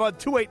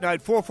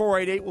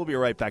 651-289-4488. We'll be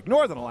right back.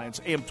 Northern Alliance,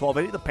 AM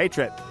 1280, The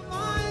Patriot.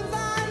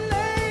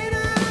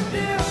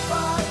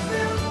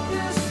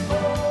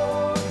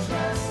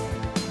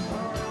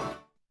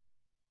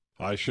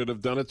 I should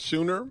have done it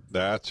sooner.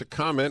 That's a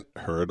comment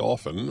heard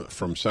often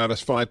from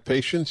satisfied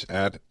patients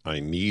at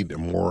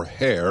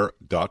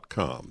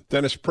IneedMoreHair.com.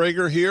 Dennis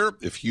Prager here.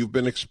 If you've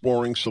been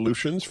exploring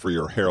solutions for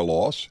your hair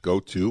loss, go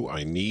to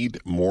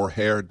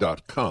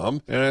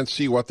IneedMoreHair.com and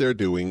see what they're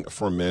doing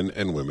for men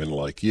and women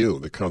like you.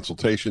 The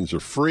consultations are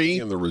free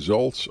and the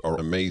results are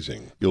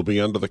amazing. You'll be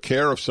under the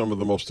care of some of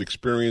the most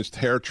experienced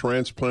hair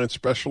transplant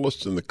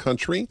specialists in the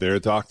country. Their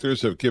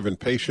doctors have given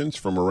patients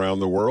from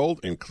around the world,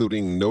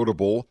 including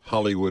notable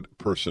Hollywood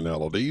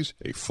personalities,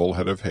 a full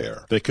head of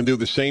hair. They can do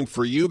the same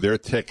for you. Their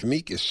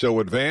technique is so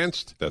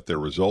advanced that their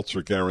results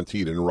are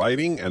guaranteed in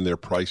writing and their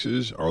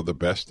prices are the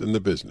best in the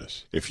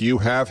business. If you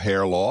have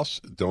hair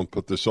loss, don't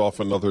put this off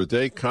another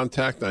day.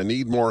 Contact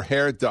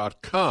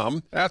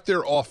IneedMoreHair.com at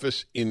their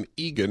office in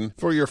Eagan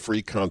for your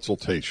free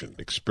consultation.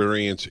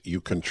 Experience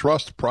you can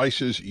trust,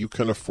 prices you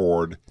can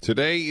afford.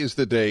 Today is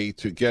the day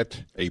to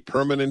get a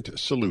permanent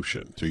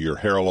solution to your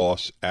hair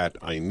loss at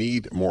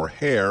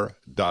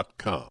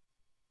IneedMoreHair.com.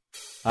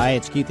 Hi,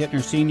 it's Keith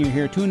Hittner Sr.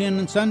 here. Tune in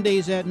on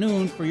Sundays at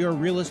noon for your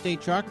Real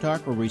Estate Chalk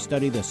Talk, where we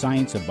study the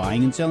science of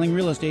buying and selling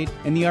real estate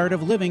and the art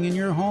of living in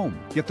your home.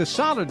 Get the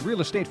solid real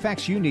estate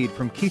facts you need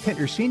from Keith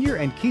Hittner Sr.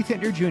 and Keith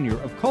Hittner Jr.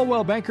 of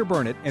Coldwell Banker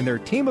Burnett and their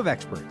team of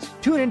experts.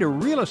 Tune in to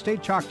Real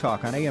Estate Chalk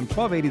Talk on AM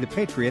 1280 The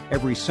Patriot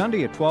every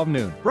Sunday at 12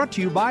 noon. Brought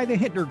to you by the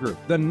Hittner Group,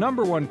 the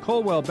 #1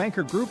 Coldwell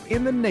Banker Group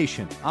in the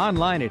nation.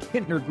 Online at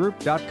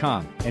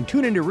HittnerGroup.com. And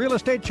tune in to Real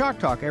Estate Chalk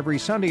Talk every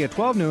Sunday at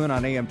 12 noon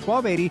on AM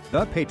 1280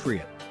 The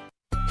Patriot.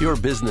 Your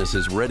business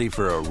is ready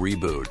for a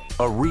reboot,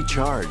 a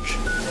recharge.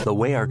 The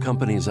way our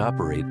companies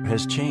operate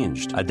has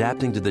changed.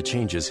 Adapting to the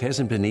changes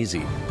hasn't been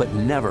easy, but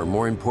never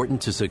more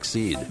important to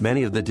succeed.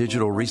 Many of the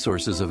digital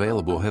resources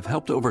available have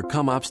helped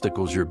overcome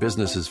obstacles your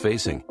business is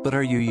facing. But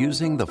are you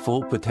using the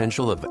full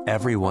potential of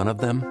every one of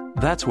them?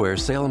 That's where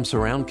Salem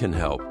Surround can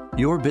help.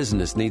 Your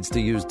business needs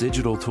to use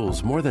digital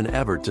tools more than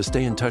ever to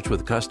stay in touch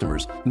with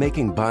customers,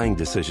 making buying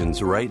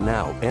decisions right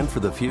now and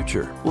for the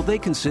future. Will they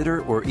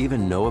consider or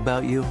even know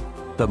about you?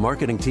 The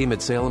marketing team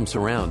at Salem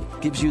Surround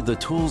gives you the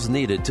tools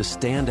needed to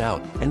stand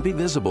out and be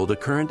visible to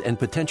current and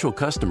potential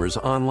customers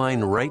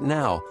online right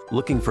now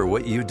looking for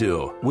what you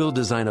do. We'll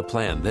design a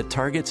plan that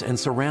targets and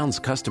surrounds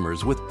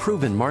customers with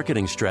proven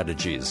marketing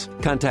strategies.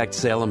 Contact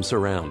Salem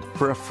Surround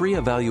for a free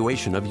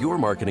evaluation of your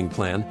marketing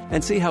plan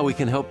and see how we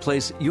can help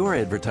place your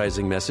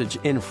advertising message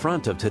in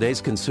front of today's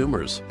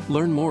consumers.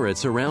 Learn more at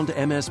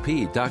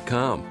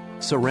surroundmsp.com.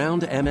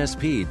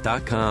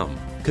 Surroundmsp.com.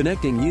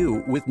 Connecting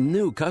you with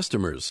new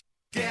customers.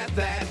 Get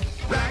that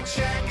Rack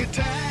Shack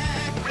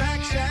attack,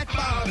 Rack Shack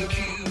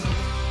barbecue.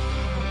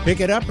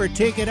 Pick it up or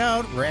take it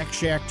out,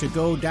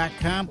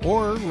 RackShackToGo.com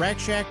or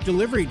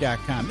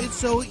RackShackDelivery.com. It's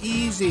so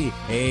easy.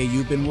 Hey,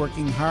 you've been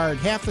working hard.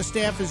 Half the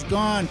staff is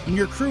gone, and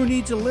your crew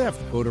needs a lift.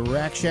 Go to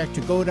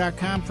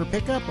RackShackToGo.com for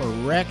pickup or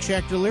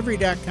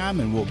RackShackDelivery.com,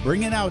 and we'll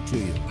bring it out to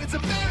you. It's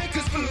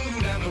America's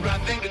food and the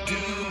right thing to do.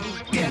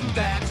 Get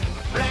that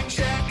Rack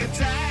Shack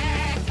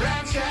attack,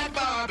 Rack Shack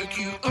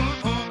barbecue.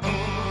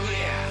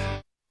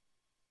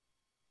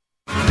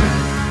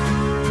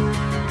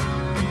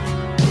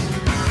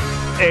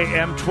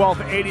 AM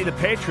 1280 The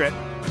Patriot,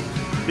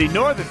 the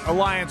Northern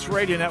Alliance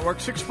Radio Network,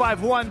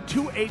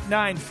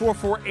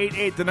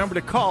 651-289-4488, the number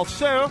to call.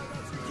 So,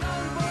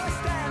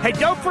 hey,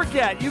 don't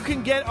forget, you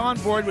can get on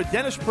board with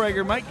Dennis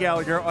Prager, Mike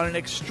Gallagher on an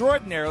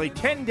extraordinarily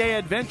 10-day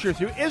adventure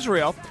through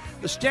Israel.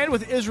 The Stand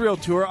With Israel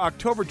Tour,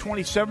 October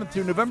 27th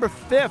through November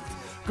 5th.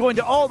 Going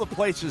to all the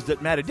places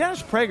that matter.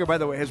 Dennis Prager, by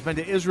the way, has been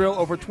to Israel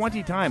over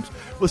 20 times.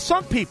 With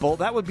some people,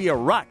 that would be a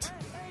rut.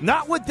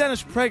 Not with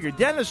Dennis Prager.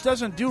 Dennis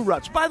doesn't do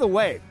ruts. By the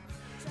way,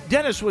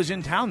 Dennis was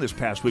in town this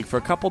past week for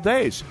a couple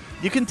days.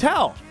 You can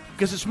tell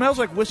because it smells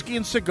like whiskey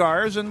and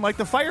cigars and like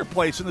the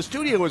fireplace in the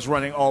studio was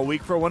running all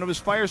week for one of his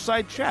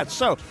fireside chats.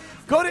 So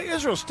go to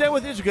Israel. Stay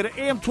with Israel. Go to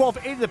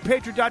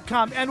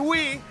AM1280thepatriot.com and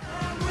we'll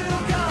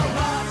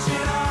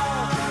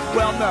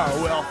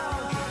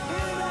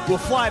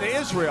fly to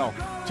Israel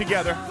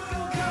together.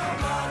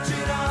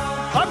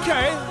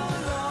 Okay.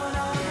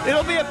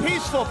 It'll be a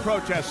peaceful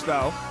protest,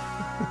 though.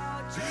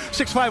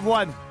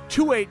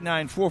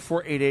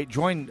 651-289-4488.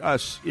 Join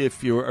us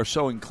if you are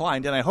so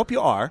inclined, and I hope you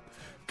are,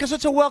 because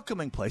it's a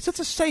welcoming place. It's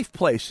a safe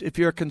place if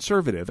you're a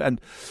conservative. And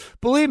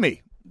believe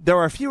me, there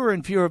are fewer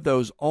and fewer of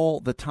those all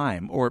the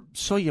time, or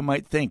so you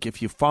might think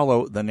if you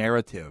follow the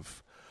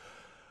narrative.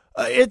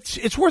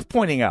 It's worth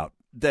pointing out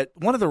that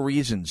one of the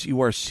reasons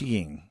you are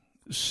seeing,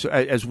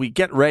 as we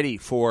get ready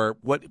for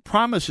what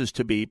promises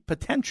to be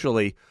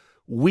potentially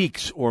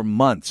weeks or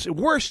months,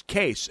 worst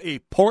case, a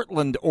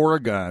Portland,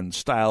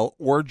 Oregon-style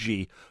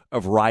orgy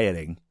of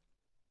rioting.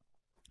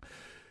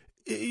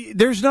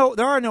 There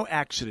are no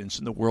accidents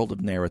in the world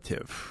of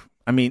narrative.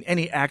 I mean,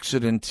 any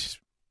accident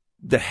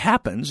that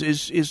happens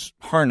is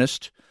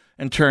harnessed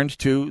and turned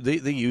to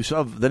the use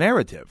of the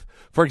narrative.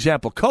 For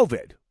example,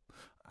 COVID.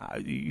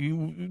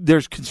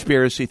 There's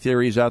conspiracy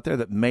theories out there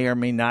that may or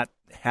may not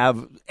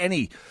have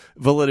any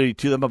validity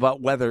to them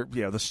about whether,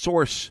 the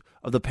source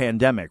of the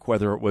pandemic,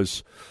 whether it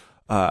was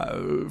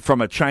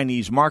from a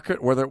Chinese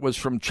market, whether it was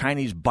from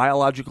Chinese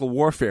biological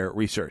warfare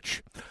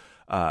research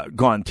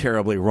gone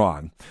terribly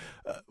wrong.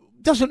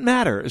 Doesn't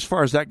matter as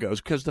far as that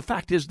goes, because the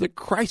fact is the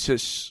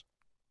crisis,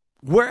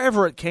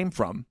 wherever it came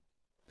from,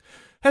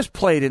 has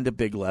played into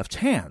Big Left's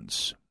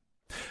hands.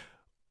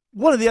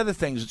 One of the other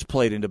things that's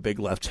played into Big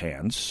Left's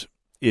hands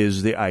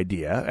is the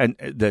idea, and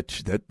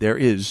that there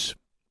is,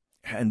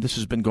 and this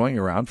has been going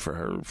around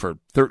for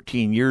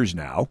 13 years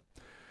now,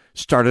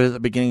 started at the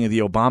beginning of the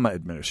Obama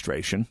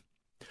administration,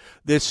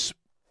 this,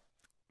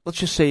 let's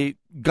just say,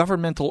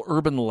 governmental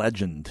urban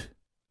legend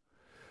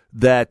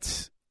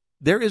that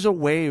there is a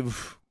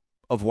wave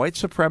of white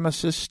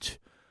supremacist,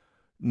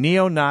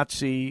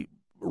 neo-Nazi,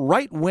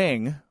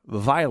 right-wing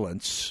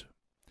violence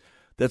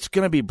that's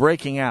going to be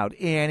breaking out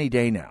any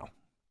day now.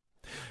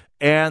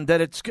 And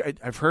that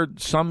I've heard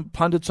some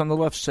pundits on the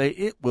left say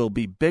it will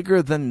be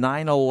bigger than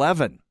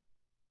 9/11.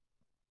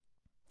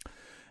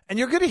 And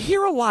you're going to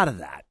hear a lot of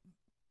that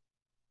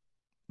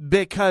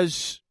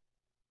because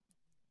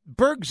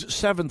Berg's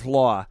seventh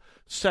law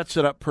sets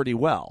it up pretty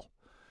well.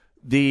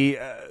 The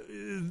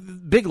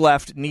Big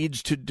Left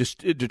needs to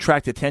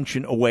detract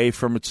attention away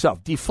from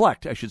itself,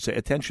 deflect, I should say,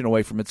 attention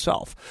away from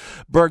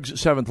itself.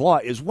 Berg's seventh law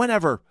is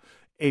whenever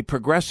a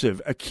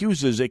progressive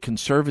accuses a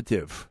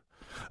conservative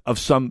of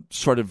some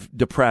sort of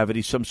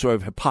depravity, some sort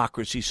of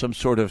hypocrisy, some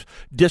sort of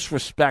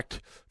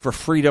disrespect for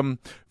freedom,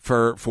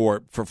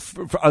 for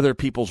other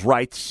people's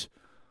rights,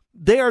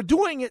 they are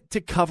doing it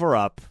to cover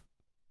up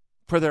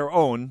for their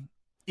own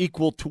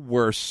equal to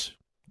worse,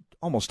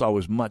 almost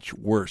always much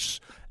worse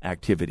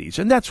activities.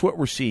 And that's what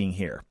we're seeing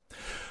here.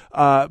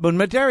 When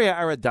Medaria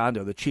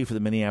Arredondo, the chief of the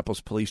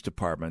Minneapolis Police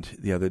Department,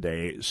 the other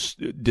day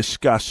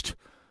discussed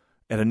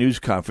at a news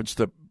conference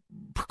the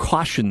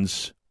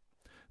precautions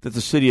that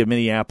the city of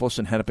Minneapolis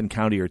and Hennepin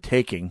County are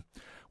taking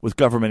with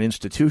government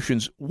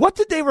institutions, what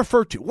did they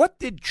refer to? What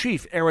did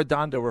Chief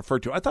Arredondo refer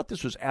to? I thought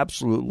this was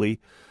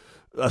absolutely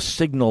a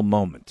signal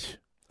moment,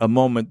 a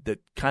moment that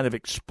kind of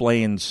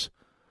explains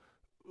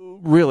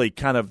really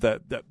kind of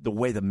the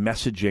way the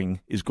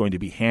messaging is going to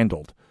be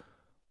handled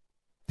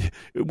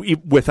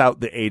without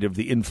the aid of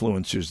the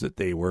influencers that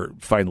they were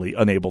finally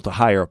unable to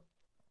hire.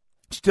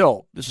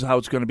 Still, this is how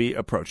it's going to be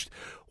approached.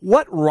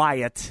 What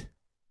riot,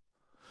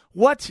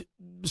 what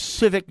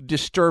civic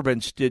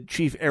disturbance did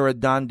Chief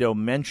Arredondo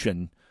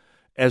mention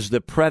as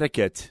the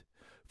predicate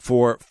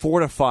for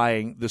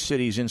fortifying the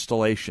city's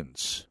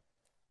installations?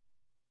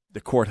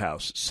 The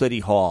courthouse, city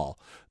hall,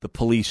 the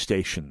police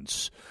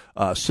stations,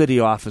 city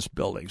office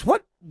buildings.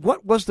 What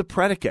was the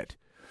predicate?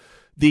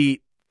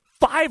 The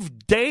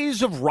 5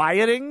 days of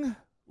rioting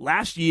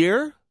last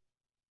year,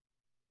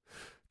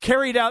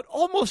 carried out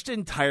almost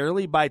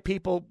entirely by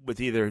people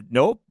with either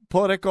no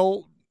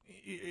political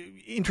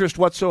interest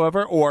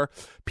whatsoever or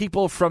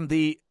people from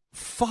the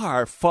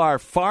far, far,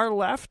 far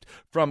left,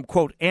 from,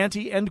 quote,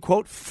 anti, end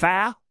quote,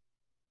 fa.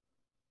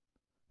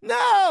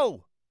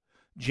 No!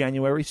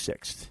 January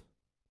 6th.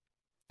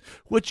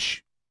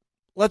 Which,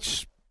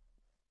 let's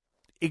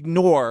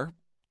ignore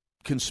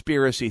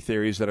conspiracy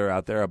theories that are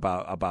out there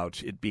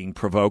about it being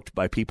provoked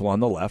by people on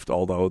the left,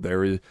 although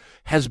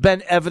has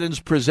been evidence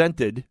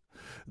presented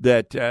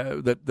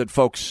that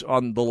folks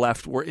on the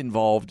left were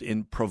involved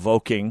in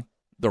provoking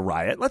the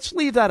riot. Let's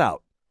leave that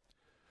out.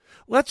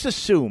 Let's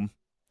assume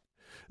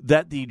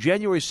that the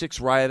January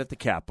 6th riot at the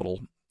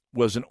Capitol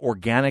was an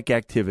organic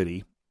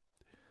activity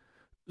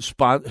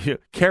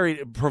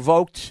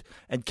provoked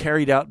and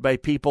carried out by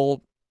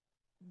people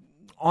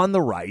on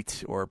the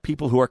right, or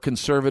people who are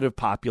conservative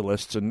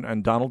populists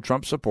and Donald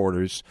Trump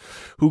supporters,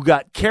 who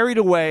got carried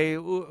away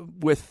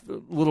with a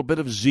little bit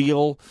of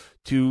zeal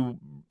to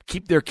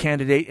keep their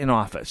candidate in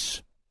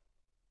office.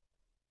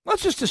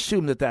 Let's just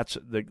assume that that's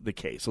the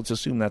case. Let's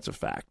assume that's a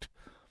fact.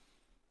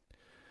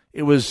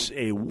 It was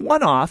a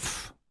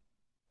one-off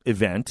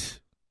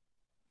event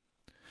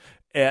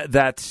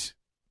that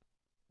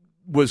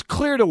was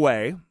cleared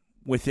away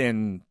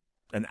within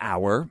an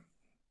hour,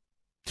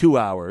 2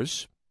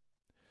 hours,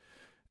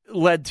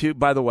 led to,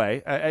 by the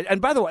way,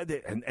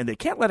 and they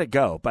can't let it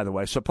go, by the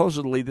way,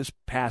 supposedly this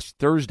past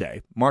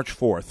Thursday, March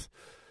 4th,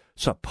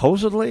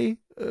 supposedly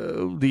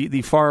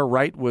the far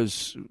right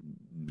was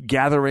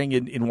gathering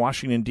in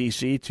Washington,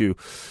 D.C. to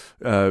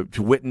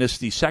witness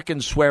the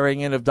second swearing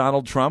in of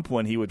Donald Trump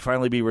when he would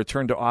finally be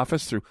returned to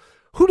office through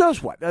who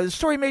knows what. The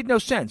story made no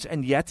sense,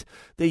 and yet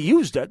they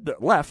used it, the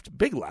left,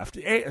 big left,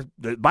 the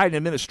Biden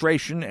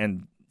administration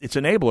and its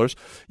enablers,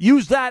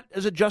 used that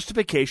as a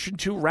justification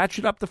to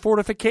ratchet up the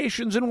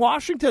fortifications in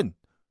Washington,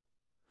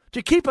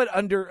 to keep it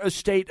under a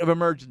state of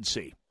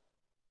emergency.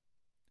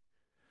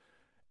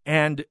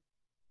 And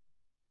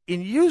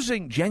in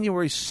using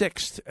January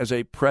 6th as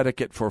a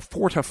predicate for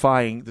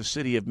fortifying the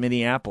city of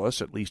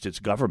Minneapolis, at least its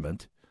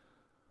government,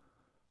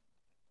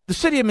 the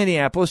city of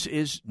Minneapolis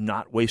is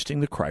not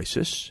wasting the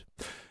crisis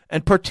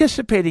and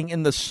participating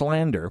in the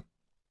slander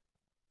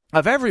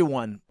of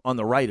everyone on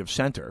the right of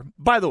center,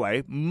 by the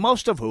way,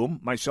 most of whom,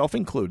 myself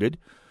included,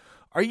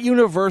 are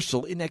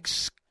universal in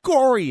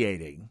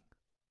excoriating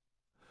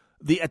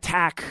the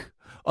attack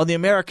on the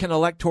American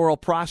electoral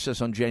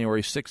process on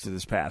January 6th of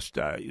this past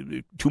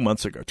 2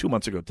 months ago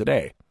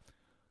today.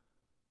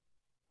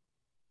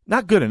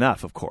 Not good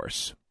enough, of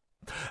course.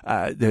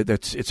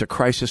 It's a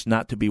crisis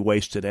not to be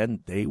wasted,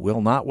 and they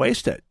will not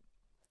waste it.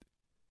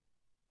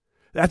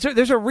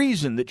 There's a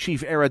reason that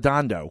Chief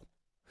Arredondo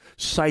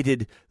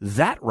cited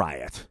that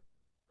riot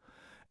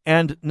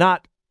and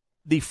not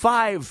the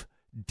 5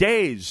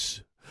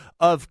 days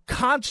of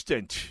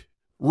constant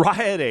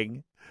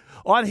rioting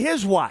on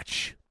his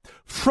watch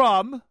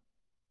from,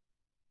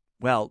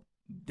 well,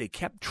 they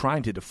kept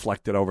trying to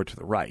deflect it over to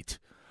the right,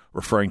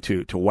 referring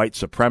to white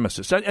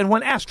supremacists. And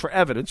when asked for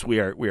evidence, we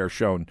are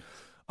shown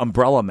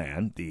Umbrella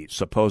Man, the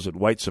supposed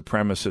white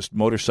supremacist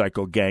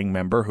motorcycle gang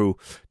member who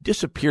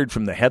disappeared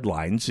from the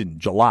headlines in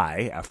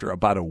July after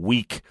about a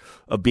week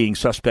of being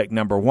suspect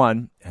number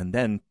one, and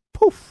then,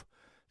 poof,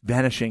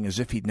 vanishing as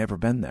if he'd never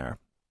been there.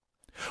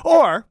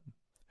 Or,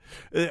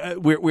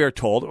 we are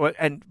told,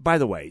 and by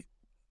the way,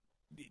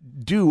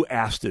 do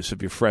ask this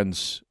of your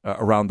friends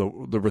around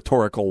the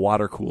rhetorical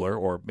water cooler,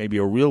 or maybe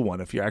a real one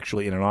if you're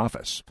actually in an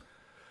office,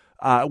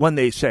 when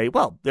they say,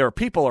 well, there are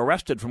people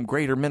arrested from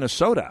greater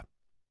Minnesota.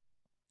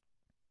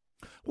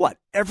 What,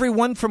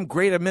 everyone from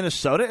greater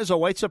Minnesota is a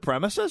white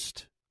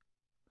supremacist?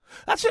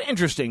 That's an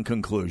interesting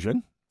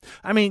conclusion.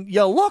 I mean,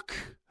 you look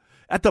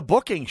at the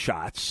booking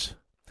shots,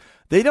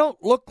 they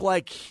don't look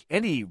like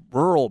any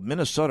rural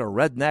Minnesota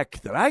redneck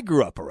that I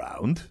grew up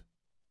around.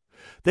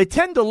 They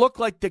tend to look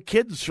like the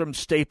kids from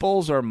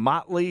Staples or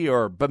Motley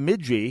or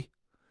Bemidji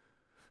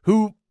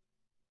who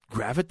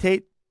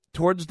gravitate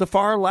towards the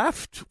far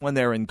left when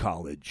they're in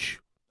college.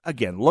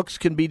 Again, looks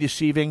can be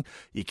deceiving.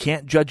 You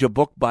can't judge a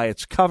book by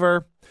its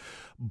cover.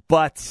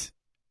 But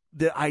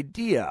the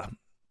idea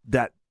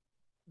that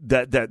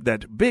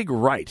big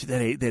right,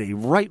 that a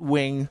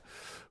right-wing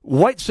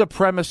white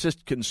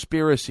supremacist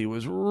conspiracy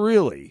was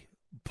really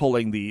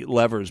pulling the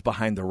levers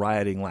behind the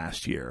rioting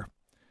last year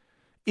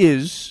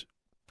is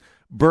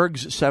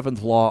Berg's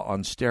seventh law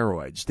on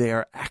steroids. They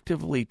are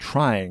actively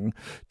trying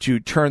to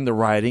turn the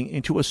rioting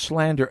into a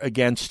slander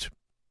against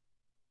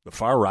the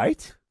far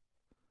right.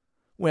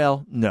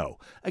 Well, no,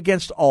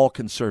 against all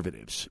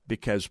conservatives,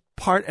 because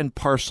part and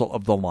parcel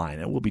of the line,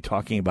 and we'll be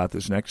talking about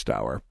this next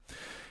hour,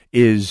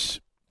 is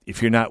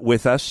if you're not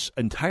with us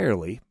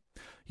entirely,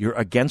 you're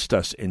against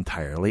us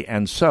entirely.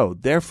 And so,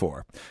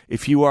 therefore,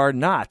 if you are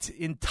not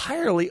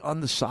entirely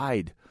on the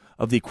side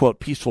of the, quote,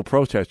 peaceful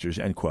protesters,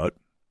 end quote,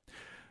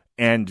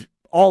 and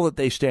all that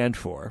they stand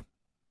for,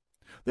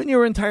 then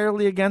you're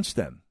entirely against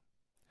them.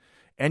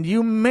 And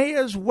you may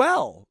as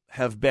well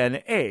have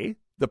been,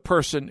 the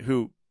person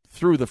who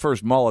threw the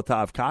first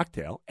Molotov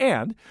cocktail,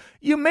 and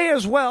you may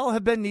as well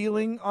have been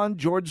kneeling on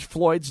George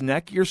Floyd's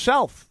neck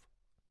yourself.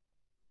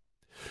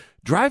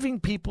 Driving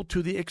people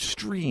to the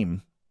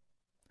extreme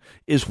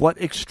is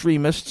what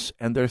extremists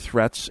and their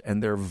threats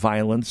and their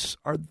violence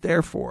are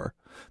there for.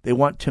 They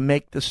want to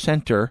make the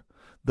center,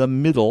 the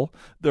middle,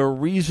 the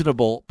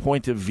reasonable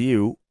point of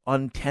view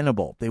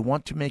untenable. They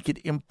want to make it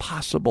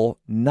impossible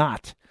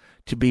not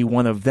to be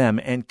one of them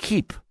and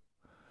keep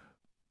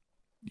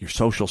your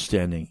social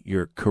standing,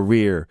 your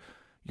career,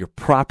 your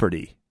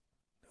property.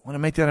 They want to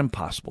make that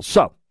impossible.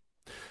 So,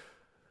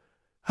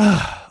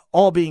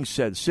 all being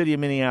said, city of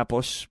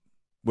Minneapolis,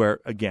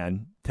 where,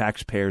 again,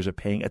 taxpayers are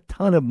paying a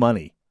ton of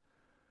money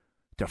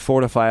to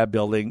fortify a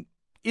building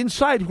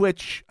inside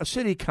which a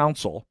city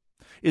council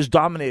is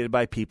dominated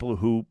by people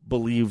who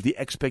believe the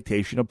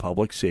expectation of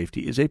public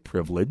safety is a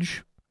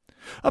privilege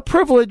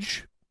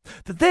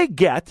that they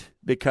get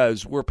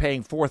because we're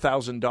paying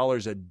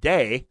 $4,000 a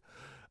day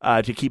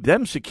to keep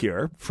them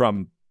secure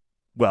from,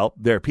 well,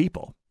 their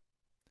people.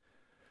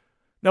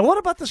 Now, what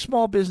about the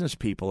small business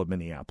people of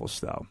Minneapolis,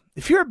 though?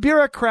 If you're a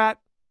bureaucrat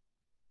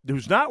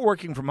who's not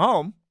working from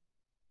home,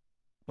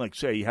 like,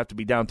 say, you have to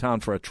be downtown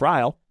for a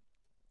trial,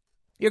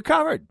 you're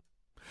covered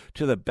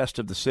to the best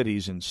of the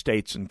cities and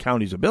states and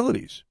counties'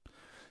 abilities.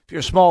 If you're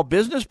a small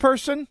business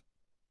person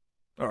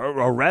or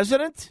a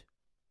resident,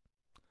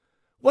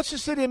 what's the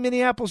city of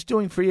Minneapolis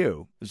doing for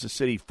you? Is the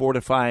city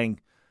fortifying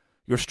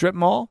your strip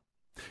mall?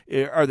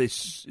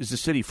 Is the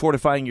city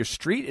fortifying your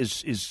street?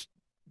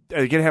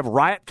 Are they going to have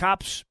riot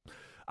cops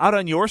out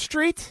on your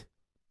street?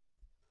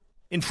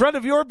 In front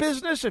of your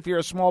business, if you're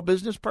a small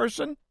business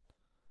person?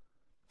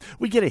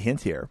 We get a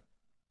hint here.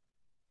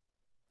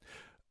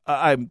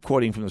 I'm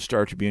quoting from the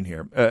Star Tribune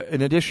here.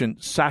 In addition,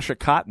 Sasha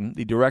Cotton,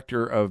 the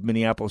director of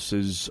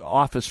Minneapolis's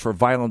Office for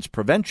Violence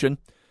Prevention,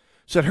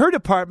 said her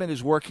department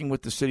is working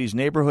with the city's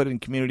Neighborhood and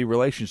Community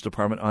Relations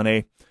Department on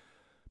a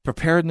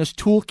preparedness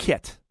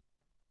toolkit.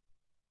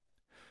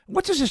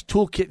 What does this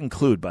toolkit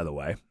include, by the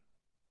way?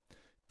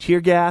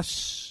 Tear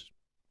gas,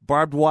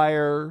 barbed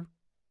wire,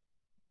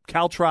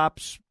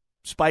 caltrops,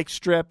 spike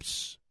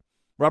strips,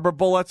 rubber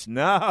bullets?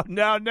 No.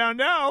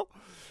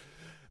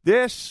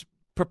 This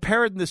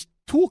preparedness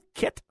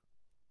toolkit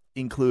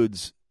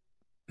includes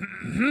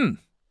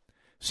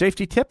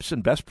safety tips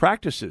and best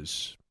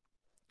practices,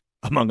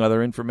 among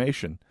other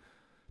information,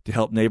 to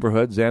help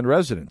neighborhoods and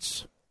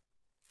residents.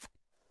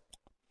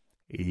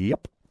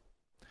 Yep.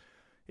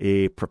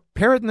 A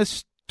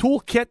preparedness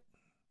toolkit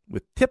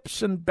with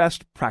tips and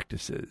best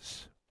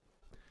practices.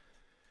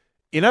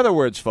 In other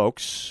words,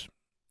 folks,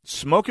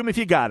 smoke 'em if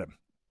you got 'em.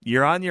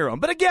 You're on your own.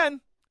 But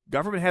again,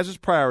 government has its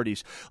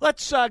priorities.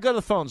 Let's go to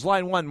the phones.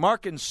 Line 1,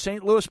 Mark in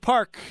St. Louis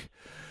Park.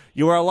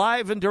 You are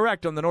live and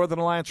direct on the Northern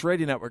Alliance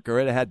Radio Network. Go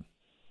right ahead.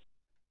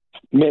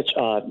 Mitch,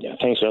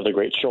 thanks for another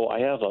great show.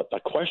 I have a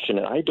question,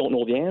 and I don't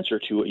know the answer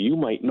to it. You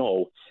might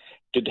know.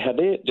 Did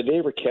they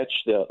ever catch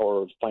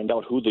or find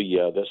out who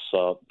this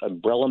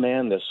umbrella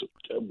man, this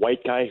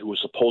white guy who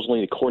was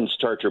supposedly, according to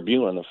Star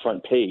Tribune on the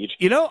front page?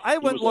 You know, I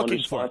went looking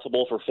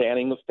responsible for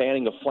fanning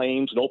the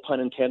flames. No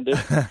pun intended.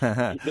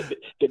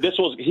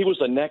 He was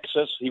the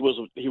nexus. He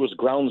was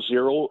ground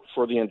zero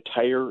for the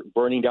entire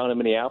burning down in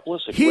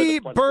Minneapolis. He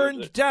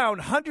burned down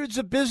hundreds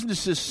of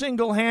businesses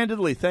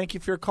single-handedly. Thank you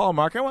for your call,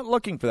 Mark. I went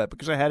looking for that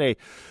because I had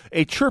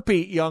a chirpy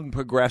young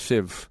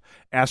progressive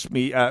tell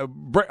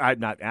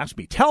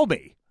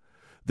me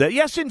that,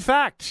 yes, in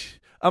fact,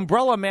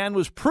 Umbrella Man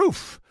was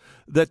proof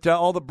that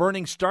all the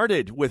burning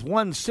started with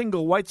one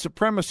single white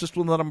supremacist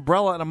with an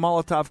umbrella and a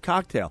Molotov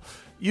cocktail,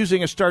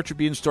 using a Star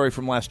Tribune story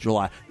from last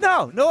July.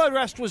 No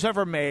arrest was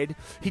ever made.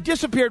 He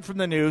disappeared from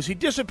the news. He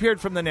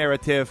disappeared from the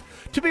narrative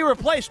to be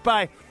replaced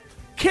by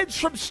kids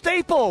from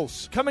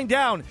Staples coming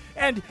down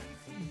and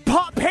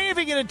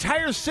paving an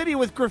entire city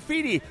with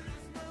graffiti,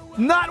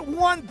 not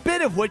one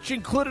bit of which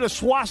included a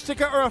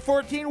swastika or a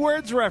 14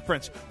 words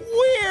reference.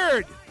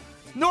 Weird!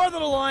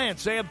 Northern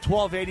Alliance, AM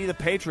 1280, The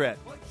Patriot.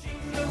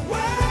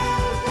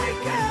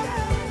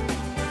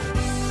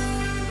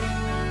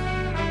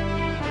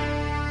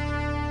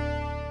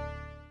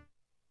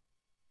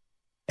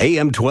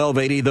 AM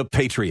 1280, The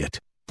Patriot.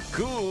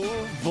 Cool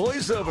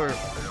voiceover.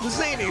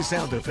 Zany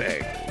sound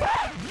effect.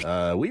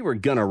 We were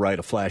going to write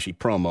a flashy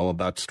promo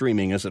about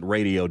streaming us at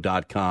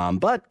radio.com,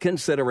 but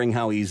considering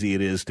how easy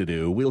it is to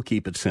do, we'll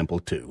keep it simple,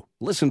 too.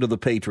 Listen to The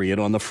Patriot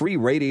on the free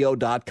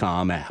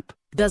radio.com app.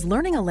 Does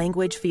learning a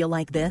language feel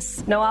like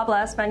this? No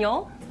habla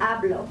español?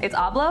 Hablo. It's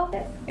hablo?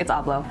 Yes. It's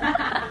hablo.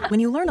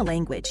 When you learn a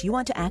language, you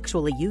want to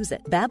actually use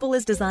it. Babbel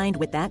is designed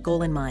with that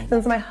goal in mind.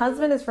 Since my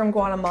husband is from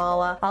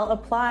Guatemala, I'll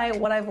apply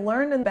what I've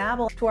learned in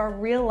Babbel to our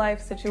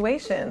real-life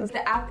situations.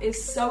 The app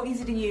is so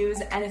easy to use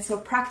and it's so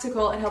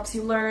practical. It helps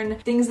you learn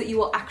things that you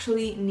will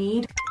actually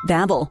need.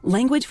 Babbel,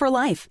 language for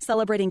life.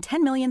 Celebrating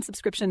 10 million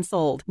subscriptions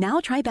sold. Now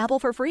try Babbel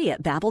for free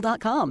at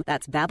Babbel.com.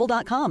 That's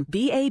Babbel.com.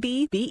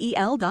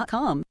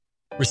 Babbel.com.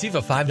 Receive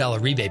a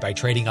 $5 rebate by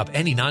trading up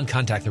any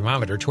non-contact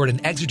thermometer toward an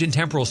Exergen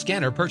temporal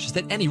scanner purchased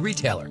at any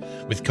retailer.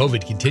 With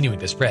COVID continuing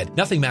to spread,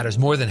 nothing matters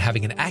more than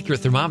having an accurate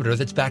thermometer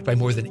that's backed by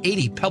more than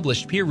 80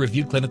 published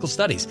peer-reviewed clinical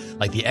studies,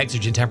 like the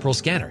Exergen temporal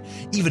scanner.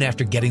 Even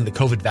after getting the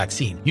COVID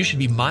vaccine, you should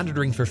be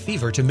monitoring for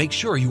fever to make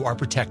sure you are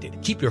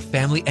protected. Keep your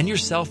family and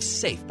yourself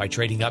safe by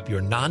trading up your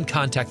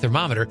non-contact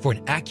thermometer for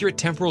an accurate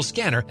temporal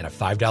scanner and a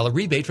 $5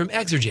 rebate from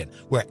Exergen,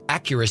 where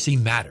accuracy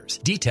matters.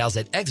 Details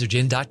at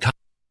Exergen.com.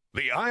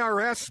 The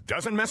IRS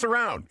doesn't mess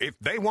around. If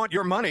they want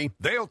your money,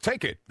 they'll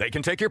take it. They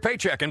can take your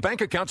paycheck and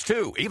bank accounts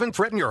too, even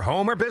threaten your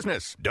home or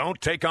business.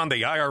 Don't take on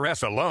the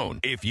IRS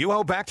alone. If you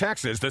owe back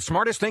taxes, the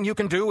smartest thing you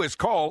can do is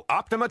call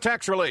Optima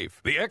Tax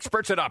Relief. The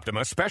experts at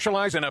Optima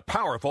specialize in a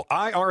powerful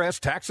IRS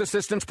tax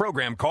assistance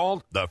program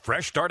called the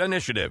Fresh Start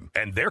Initiative.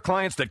 And their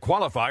clients that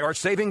qualify are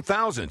saving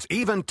thousands,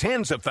 even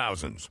tens of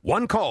thousands.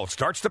 One call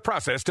starts the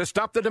process to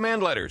stop the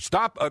demand letters,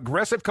 stop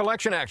aggressive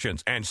collection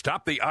actions, and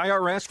stop the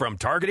IRS from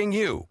targeting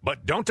you.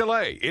 But don't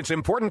delay. It's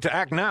important to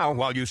act now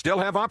while you still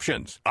have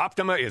options.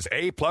 Optima is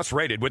A+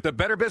 rated with the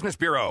Better Business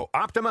Bureau.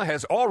 Optima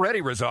has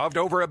already resolved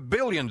over $1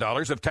 billion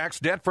of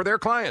tax debt for their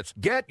clients.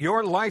 Get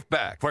your life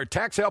back. For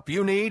tax help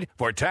you need,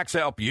 for tax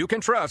help you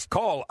can trust,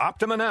 call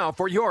Optima now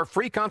for your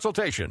free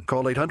consultation.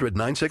 Call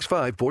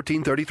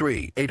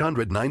 800-965-1433.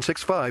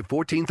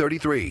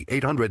 800-965-1433.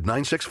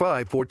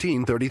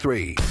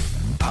 800-965-1433.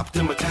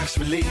 Optima Tax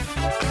Relief.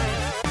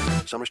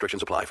 Some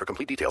restrictions apply. For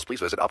complete details, please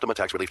visit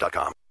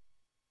OptimaTaxRelief.com.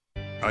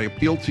 I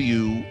appeal to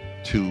you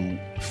to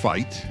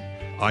fight.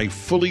 I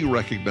fully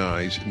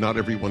recognize not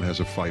everyone has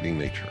a fighting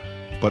nature,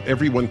 but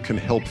everyone can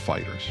help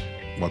fighters.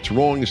 What's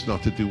wrong is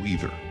not to do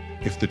either.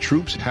 If the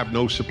troops have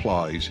no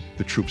supplies,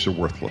 the troops are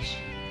worthless.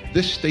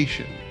 This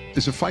station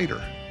is a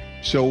fighter.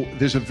 So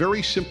there's a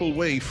very simple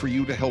way for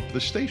you to help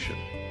the station,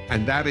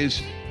 and that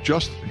is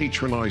just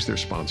patronize their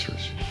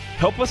sponsors.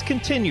 Help us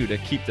continue to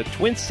keep the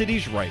Twin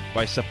Cities right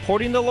by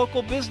supporting the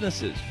local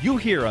businesses you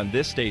hear on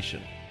this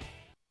station.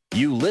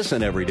 You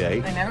listen every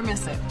day. I never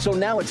miss it. So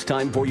now it's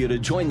time for you to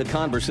join the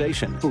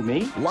conversation. Who,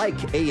 me? Like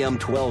AM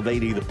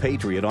 1280 The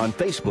Patriot on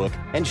Facebook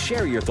and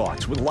share your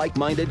thoughts with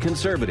like-minded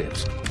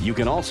conservatives. You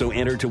can also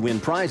enter to win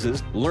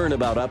prizes, learn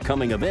about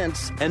upcoming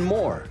events, and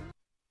more.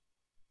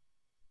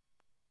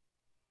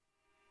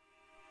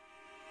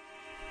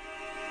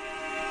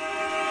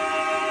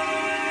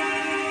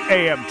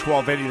 AM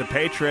 1280 The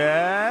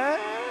Patriot,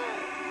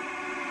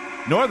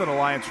 Northern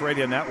Alliance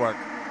Radio Network.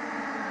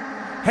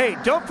 Hey,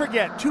 don't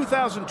forget,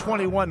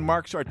 2021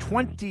 marks our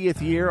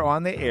 20th year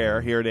on the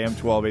air here at AM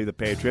 1280 The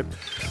Patriot.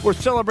 We're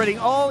celebrating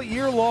all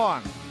year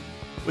long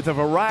with a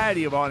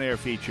variety of on-air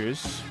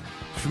features,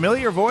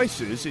 familiar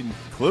voices,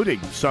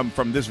 including some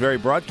from this very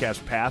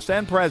broadcast, past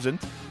and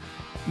present,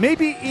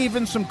 maybe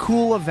even some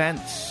cool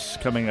events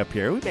coming up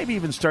here. We maybe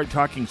even start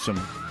talking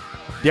some,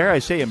 dare I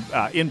say,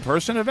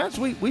 in-person events.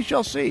 We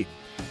shall see.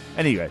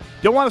 Anyway,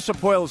 don't want to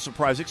spoil the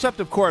surprise,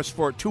 except, of course,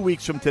 for 2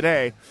 weeks from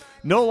today.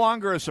 No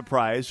longer a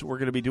surprise. We're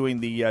going to be doing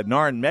the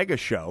Narn Mega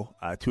Show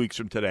 2 weeks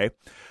from today,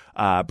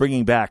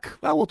 bringing back,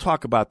 well, we'll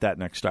talk about that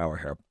next hour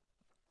here.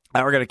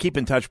 We're going to keep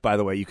in touch, by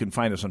the way. You can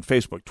find us on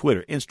Facebook,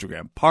 Twitter,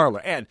 Instagram,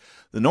 Parler, and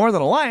the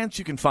Northern Alliance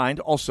you can find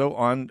also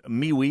on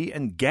MeWe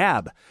and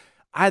Gab.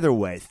 Either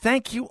way,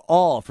 thank you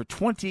all for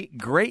 20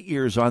 great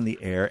years on the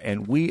air,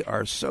 and we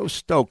are so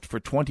stoked for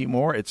 20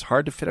 more. It's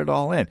hard to fit it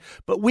all in,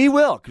 but we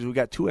will, because we've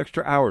got 2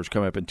 extra hours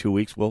coming up in 2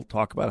 weeks. We'll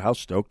talk about how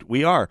stoked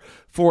we are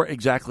for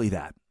exactly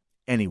that.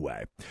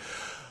 Anyway,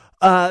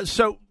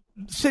 so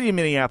city of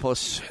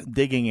Minneapolis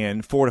digging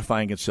in,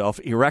 fortifying itself,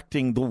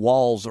 erecting the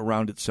walls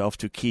around itself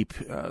to keep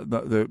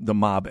the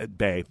mob at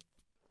bay,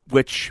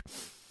 which,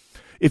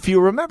 if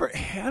you remember,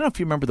 I don't know if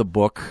you remember the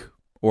book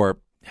or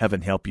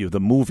heaven help you, the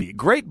movie.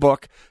 Great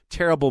book,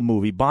 terrible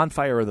movie,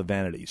 Bonfire of the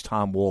Vanities,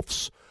 Tom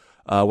Wolfe's,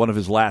 one of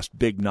his last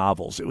big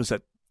novels. It was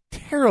a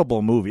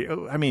terrible movie.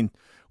 I mean,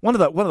 one of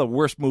the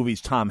worst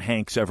movies Tom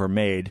Hanks ever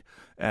made.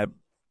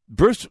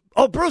 Bruce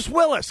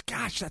Willis.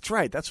 Gosh, that's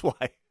right. That's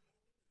why.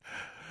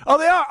 Oh,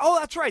 they are. Oh,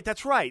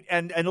 that's right.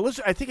 And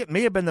Elizabeth, I think it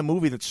may have been the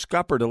movie that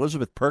scuppered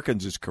Elizabeth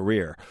Perkins'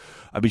 career.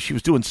 I mean, she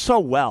was doing so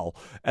well,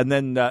 and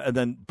then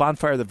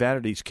Bonfire of the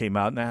Vanities came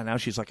out. Now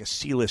she's like a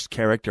C-list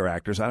character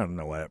actress. I don't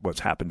know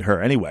what's happened to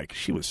her anyway.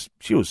 She was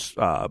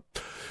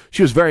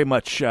very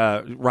much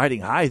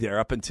riding high there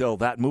up until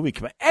that movie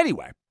came out.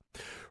 Anyway,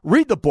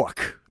 read the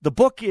book. The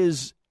book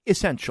is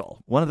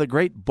essential. One of the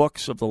great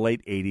books of the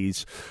late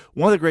 80s.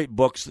 One of the great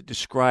books that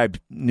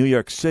described New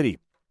York City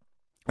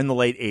in the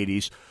late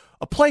 80s.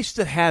 A place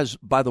that has,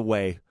 by the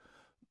way,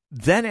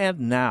 then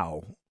and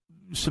now,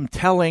 some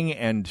telling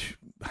and,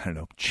 I don't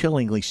know,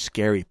 chillingly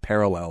scary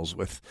parallels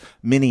with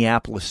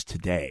Minneapolis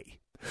today.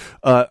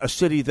 A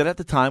city that at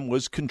the time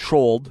was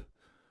controlled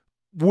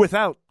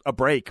without a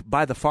break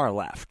by the far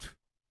left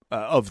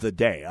of the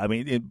day. I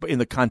mean, in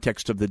the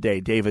context of the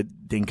day,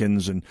 David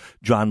Dinkins and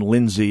John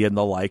Lindsay and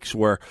the likes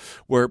were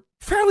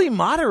fairly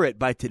moderate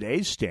by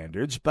today's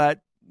standards,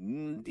 but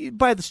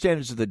by the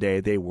standards of the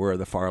day, they were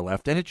the far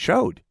left, and it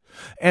showed.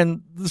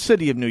 And the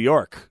city of New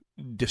York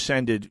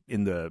descended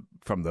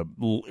from the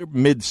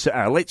late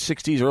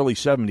 60s, early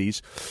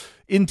 70s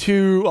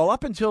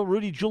up until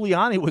Rudy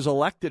Giuliani was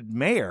elected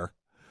mayor.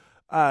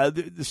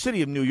 The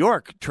city of New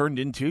York turned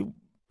into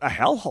a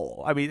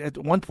hellhole. I mean, at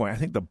one point, I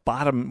think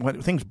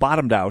when things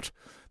bottomed out,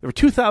 there were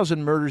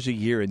 2,000 murders a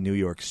year in New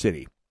York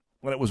City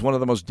when it was one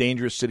of the most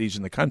dangerous cities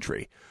in the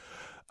country.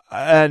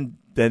 And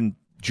then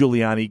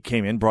Giuliani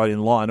came in, brought in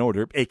law and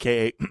order,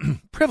 a.k.a.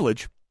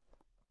 privilege,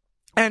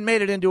 and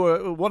made it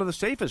into one of the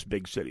safest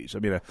big cities. I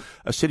mean,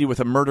 a city with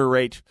a murder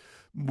rate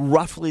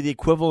roughly the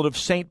equivalent of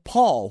St.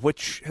 Paul,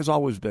 which has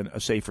always been a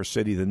safer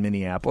city than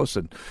Minneapolis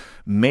and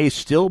may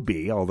still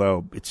be,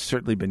 although it's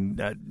certainly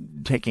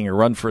been taking a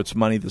run for its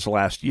money this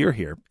last year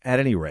here. At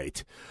any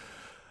rate,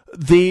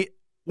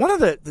 one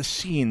of the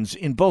scenes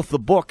in both the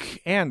book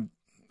and,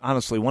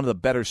 honestly, one of the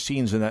better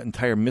scenes in that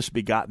entire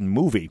misbegotten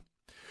movie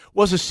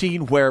was a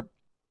scene where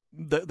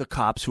the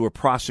cops who were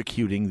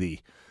prosecuting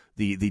the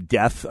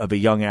death of a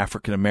young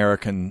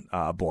African-American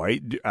boy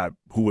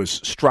who was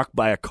struck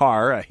by a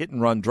car, a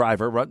hit-and-run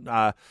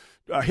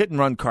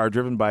car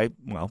driven by,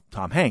 well,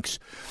 Tom Hanks,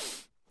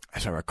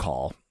 as I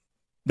recall.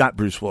 Not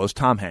Bruce Willis,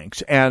 Tom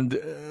Hanks. And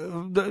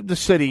the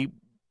city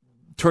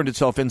turned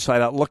itself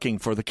inside out looking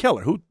for the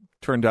killer, who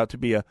turned out to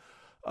be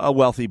a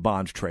wealthy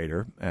bond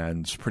trader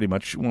and pretty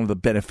much one of the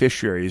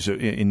beneficiaries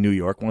in New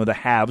York, one of the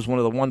haves, one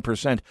of the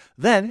 1%.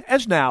 Then,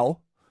 as now,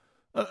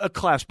 a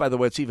class, by the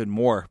way, it's even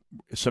more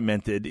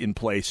cemented in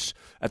place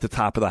at the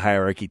top of the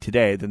hierarchy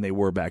today than they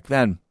were back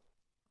then.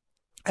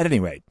 At any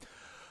rate,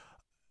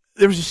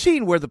 there was a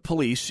scene where the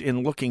police,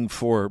 in looking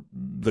for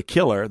the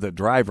killer, the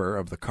driver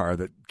of the car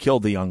that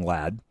killed the young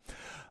lad,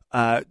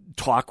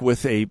 talk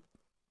with a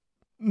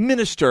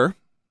minister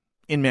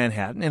in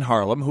Manhattan, in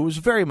Harlem, who was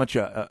very much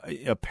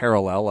a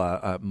parallel,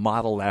 a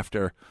model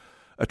after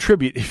a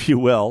tribute, if you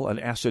will, an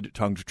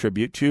acid-tongued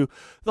tribute to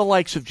the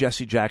likes of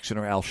Jesse Jackson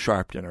or Al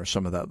Sharpton or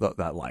some of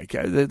that like,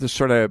 the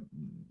sort of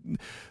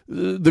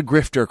the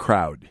grifter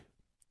crowd.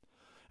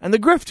 And the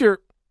grifter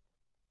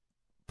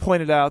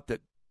pointed out that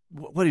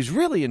what he's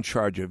really in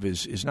charge of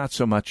is not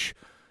so much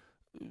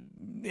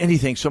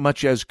anything so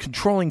much as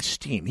controlling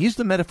steam. He's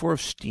the metaphor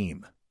of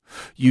steam.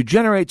 You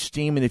generate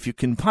steam, and if you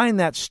confine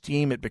that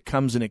steam, it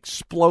becomes an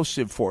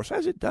explosive force,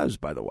 as it does,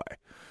 by the way.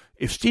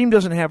 If steam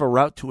doesn't have a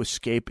route to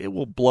escape, it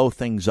will blow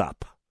things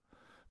up,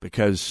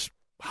 because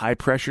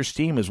high-pressure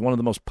steam is one of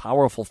the most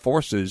powerful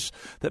forces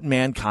that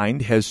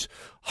mankind has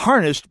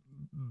harnessed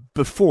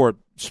before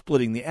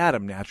splitting the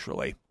atom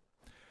naturally.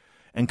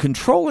 And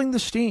controlling the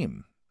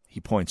steam, he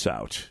points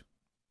out,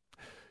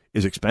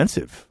 is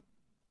expensive.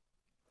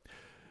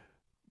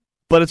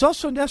 But it's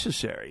also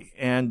necessary.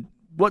 And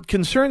what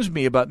concerns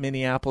me about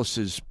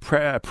Minneapolis's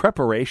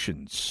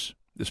preparations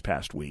this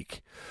past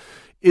week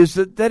is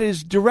that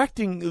is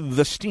directing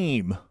the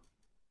steam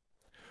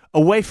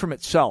away from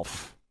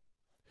itself.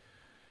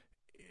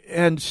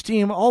 And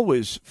steam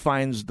always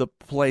finds the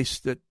place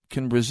that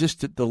can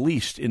resist it the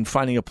least in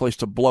finding a place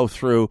to blow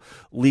through,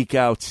 leak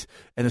out,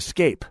 and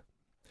escape.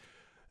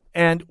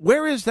 And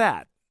where is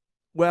that?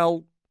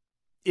 Well,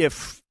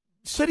 if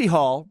City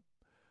Hall,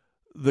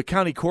 the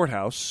county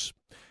courthouse,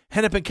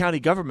 Hennepin County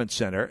Government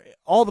Center,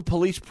 all the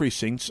police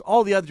precincts,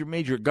 all the other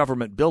major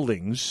government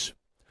buildings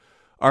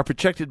are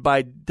protected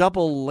by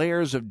double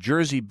layers of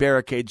jersey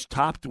barricades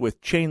topped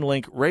with chain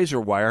link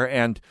razor wire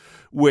and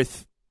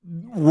with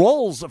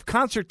rolls of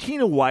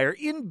concertina wire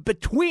in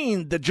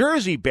between the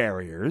jersey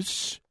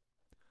barriers.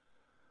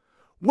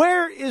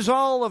 Where is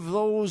all of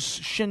those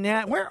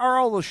where are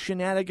all those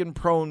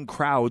shenanigan-prone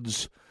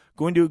crowds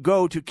going to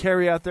go to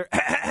carry out their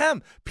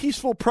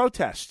peaceful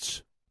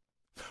protests?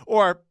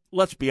 Or,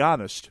 let's be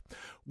honest,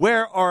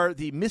 where are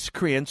the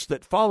miscreants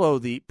that follow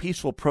the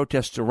peaceful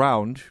protests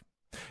around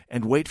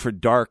and wait for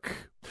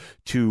dark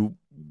to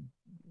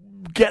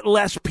get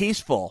less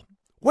peaceful?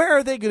 Where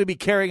are they going to be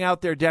carrying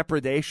out their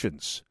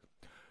depredations?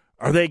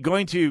 Are they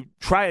going to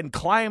try and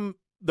climb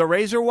the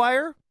razor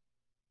wire?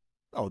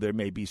 Oh, there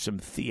may be some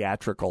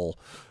theatrical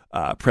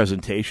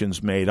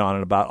presentations made on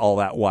and about all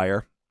that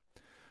wire.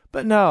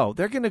 But no,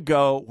 they're going to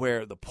go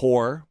where the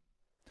poor,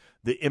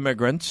 the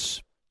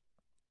immigrants,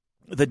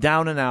 the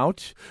down and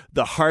out,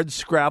 the hard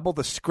scrabble,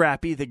 the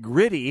scrappy, the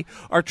gritty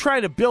are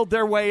trying to build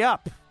their way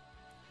up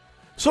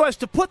so as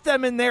to put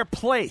them in their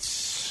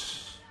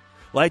place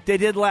like they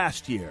did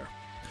last year.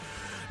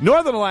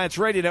 Northern Alliance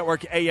Radio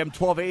Network, AM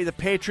 1280, The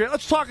Patriot.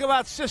 Let's talk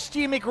about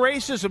systemic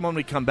racism when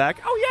we come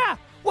back. Oh, yeah.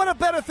 What a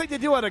better thing to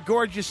do on a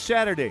gorgeous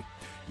Saturday.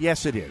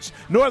 Yes, it is.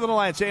 Northern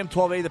Alliance, AM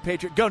 1280, The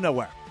Patriot. Go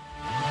nowhere.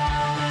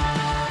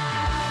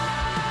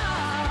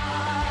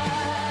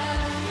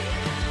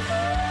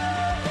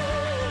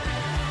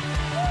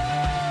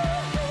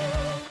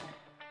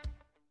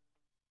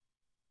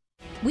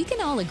 We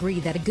can all agree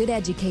that a good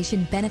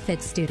education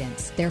benefits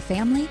students, their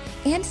family,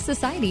 and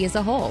society as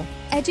a whole.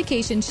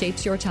 Education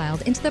shapes your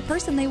child into the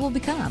person they will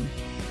become.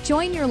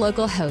 Join your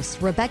local hosts,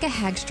 Rebecca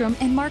Hagstrom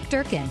and Mark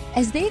Durkin,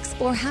 as they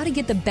explore how to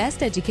get the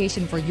best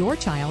education for your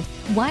child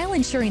while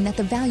ensuring that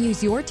the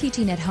values you're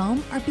teaching at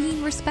home are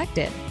being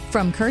respected.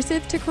 From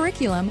cursive to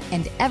curriculum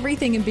and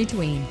everything in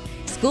between.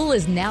 School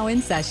is now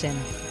in session.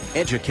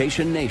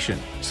 Education Nation,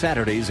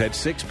 Saturdays at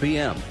 6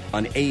 p.m.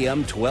 on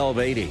AM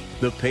 1280,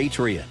 The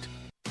Patriot.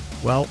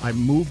 Well, I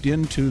moved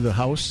into the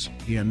house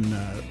in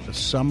the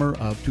summer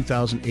of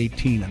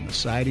 2018, and the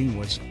siding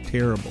was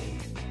terrible.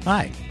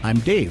 Hi, I'm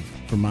Dave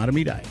from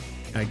Matamidi.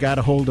 I got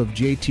a hold of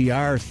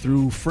JTR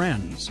through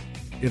friends.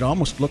 It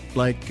almost looked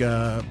like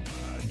a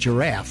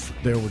giraffe.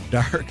 There were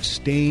dark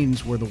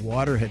stains where the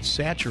water had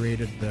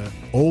saturated the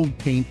old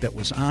paint that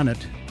was on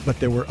it, but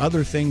there were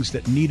other things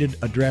that needed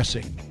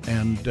addressing,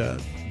 and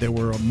there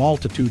were a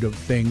multitude of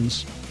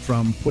things,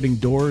 from putting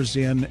doors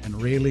in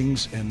and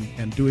railings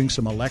and doing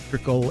some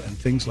electrical and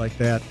things like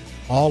that,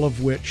 all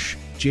of which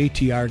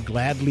JTR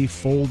gladly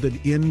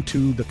folded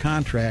into the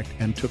contract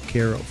and took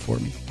care of for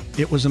me.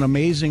 It was an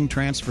amazing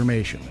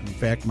transformation. In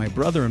fact, my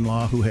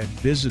brother-in-law, who had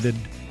visited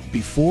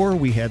before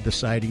we had the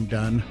siding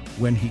done,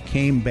 when he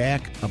came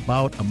back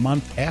about a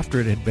month after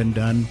it had been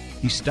done,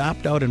 he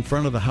stopped out in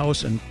front of the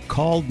house and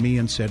called me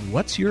and said,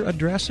 "What's your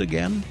address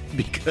again?"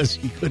 Because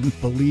he couldn't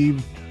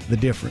believe the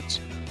difference.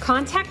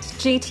 Contact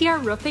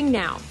JTR Roofing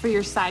now for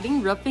your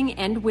siding, roofing,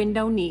 and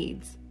window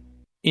needs.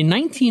 In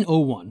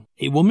 1901,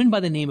 a woman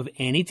by the name of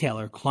Annie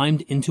Taylor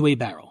climbed into a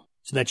barrel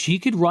so that she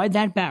could ride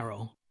that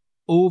barrel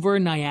over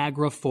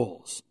Niagara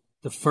Falls,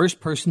 the first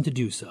person to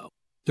do so.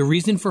 The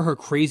reason for her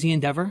crazy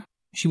endeavor?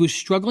 She was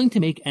struggling to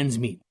make ends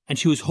meet, and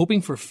she was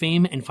hoping for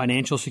fame and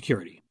financial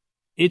security.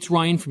 It's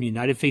Ryan from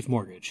United Faith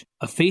Mortgage,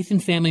 a faith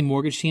and family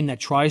mortgage team that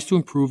tries to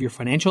improve your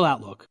financial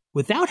outlook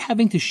without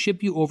having to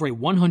ship you over a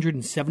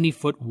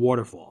 170-foot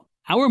waterfall.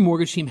 Our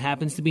mortgage team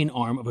happens to be an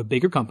arm of a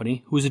bigger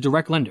company who is a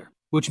direct lender,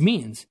 which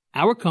means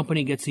our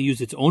company gets to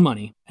use its own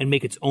money and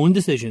make its own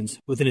decisions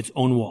within its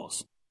own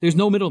walls. There's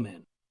no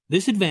middleman.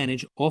 This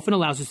advantage often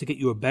allows us to get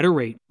you a better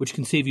rate, which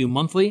can save you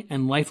monthly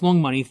and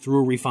lifelong money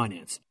through a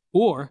refinance,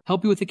 or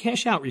help you with a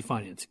cash-out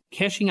refinance,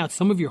 cashing out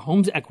some of your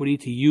home's equity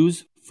to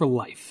use for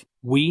life.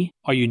 We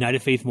are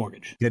United Faith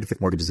Mortgage. United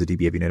Faith Mortgage is a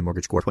DBA of United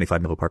Mortgage Corp.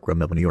 25 Melville Park Road,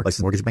 Melville, New York.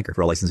 Licensed mortgage banker.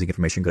 For all licensing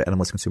information, go to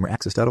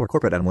NMLSconsumeraccess.org.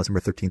 Corporate NMLS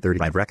number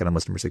 1335. RAC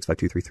NMLS number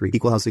 65233.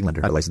 Equal housing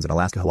lender. Licensed in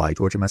Alaska, Hawaii,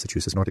 Georgia,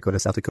 Massachusetts, North Dakota,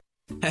 South Dakota.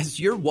 Has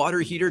your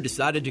water heater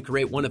decided to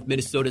create one of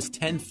Minnesota's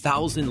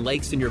 10,000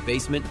 lakes in your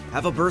basement?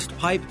 Have a burst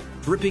pipe?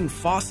 Dripping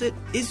faucet?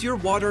 Is your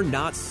water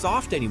not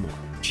soft anymore?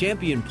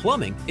 Champion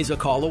Plumbing is a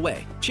call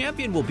away.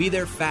 Champion will be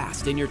there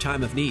fast in your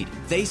time of need.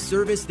 They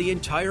service the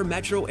entire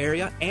metro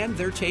area, and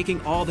they're taking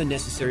all the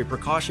necessary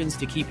precautions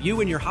to keep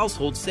you and your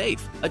household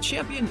safe. A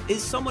champion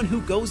is someone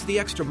who goes the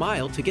extra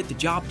mile to get the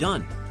job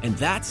done. And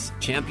that's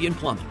Champion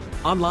Plumbing.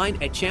 Online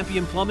at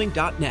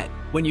championplumbing.net.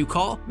 When you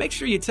call, make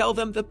sure you tell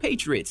them the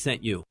Patriot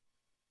sent you.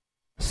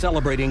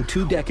 Celebrating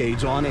 2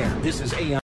 decades on air. This is AM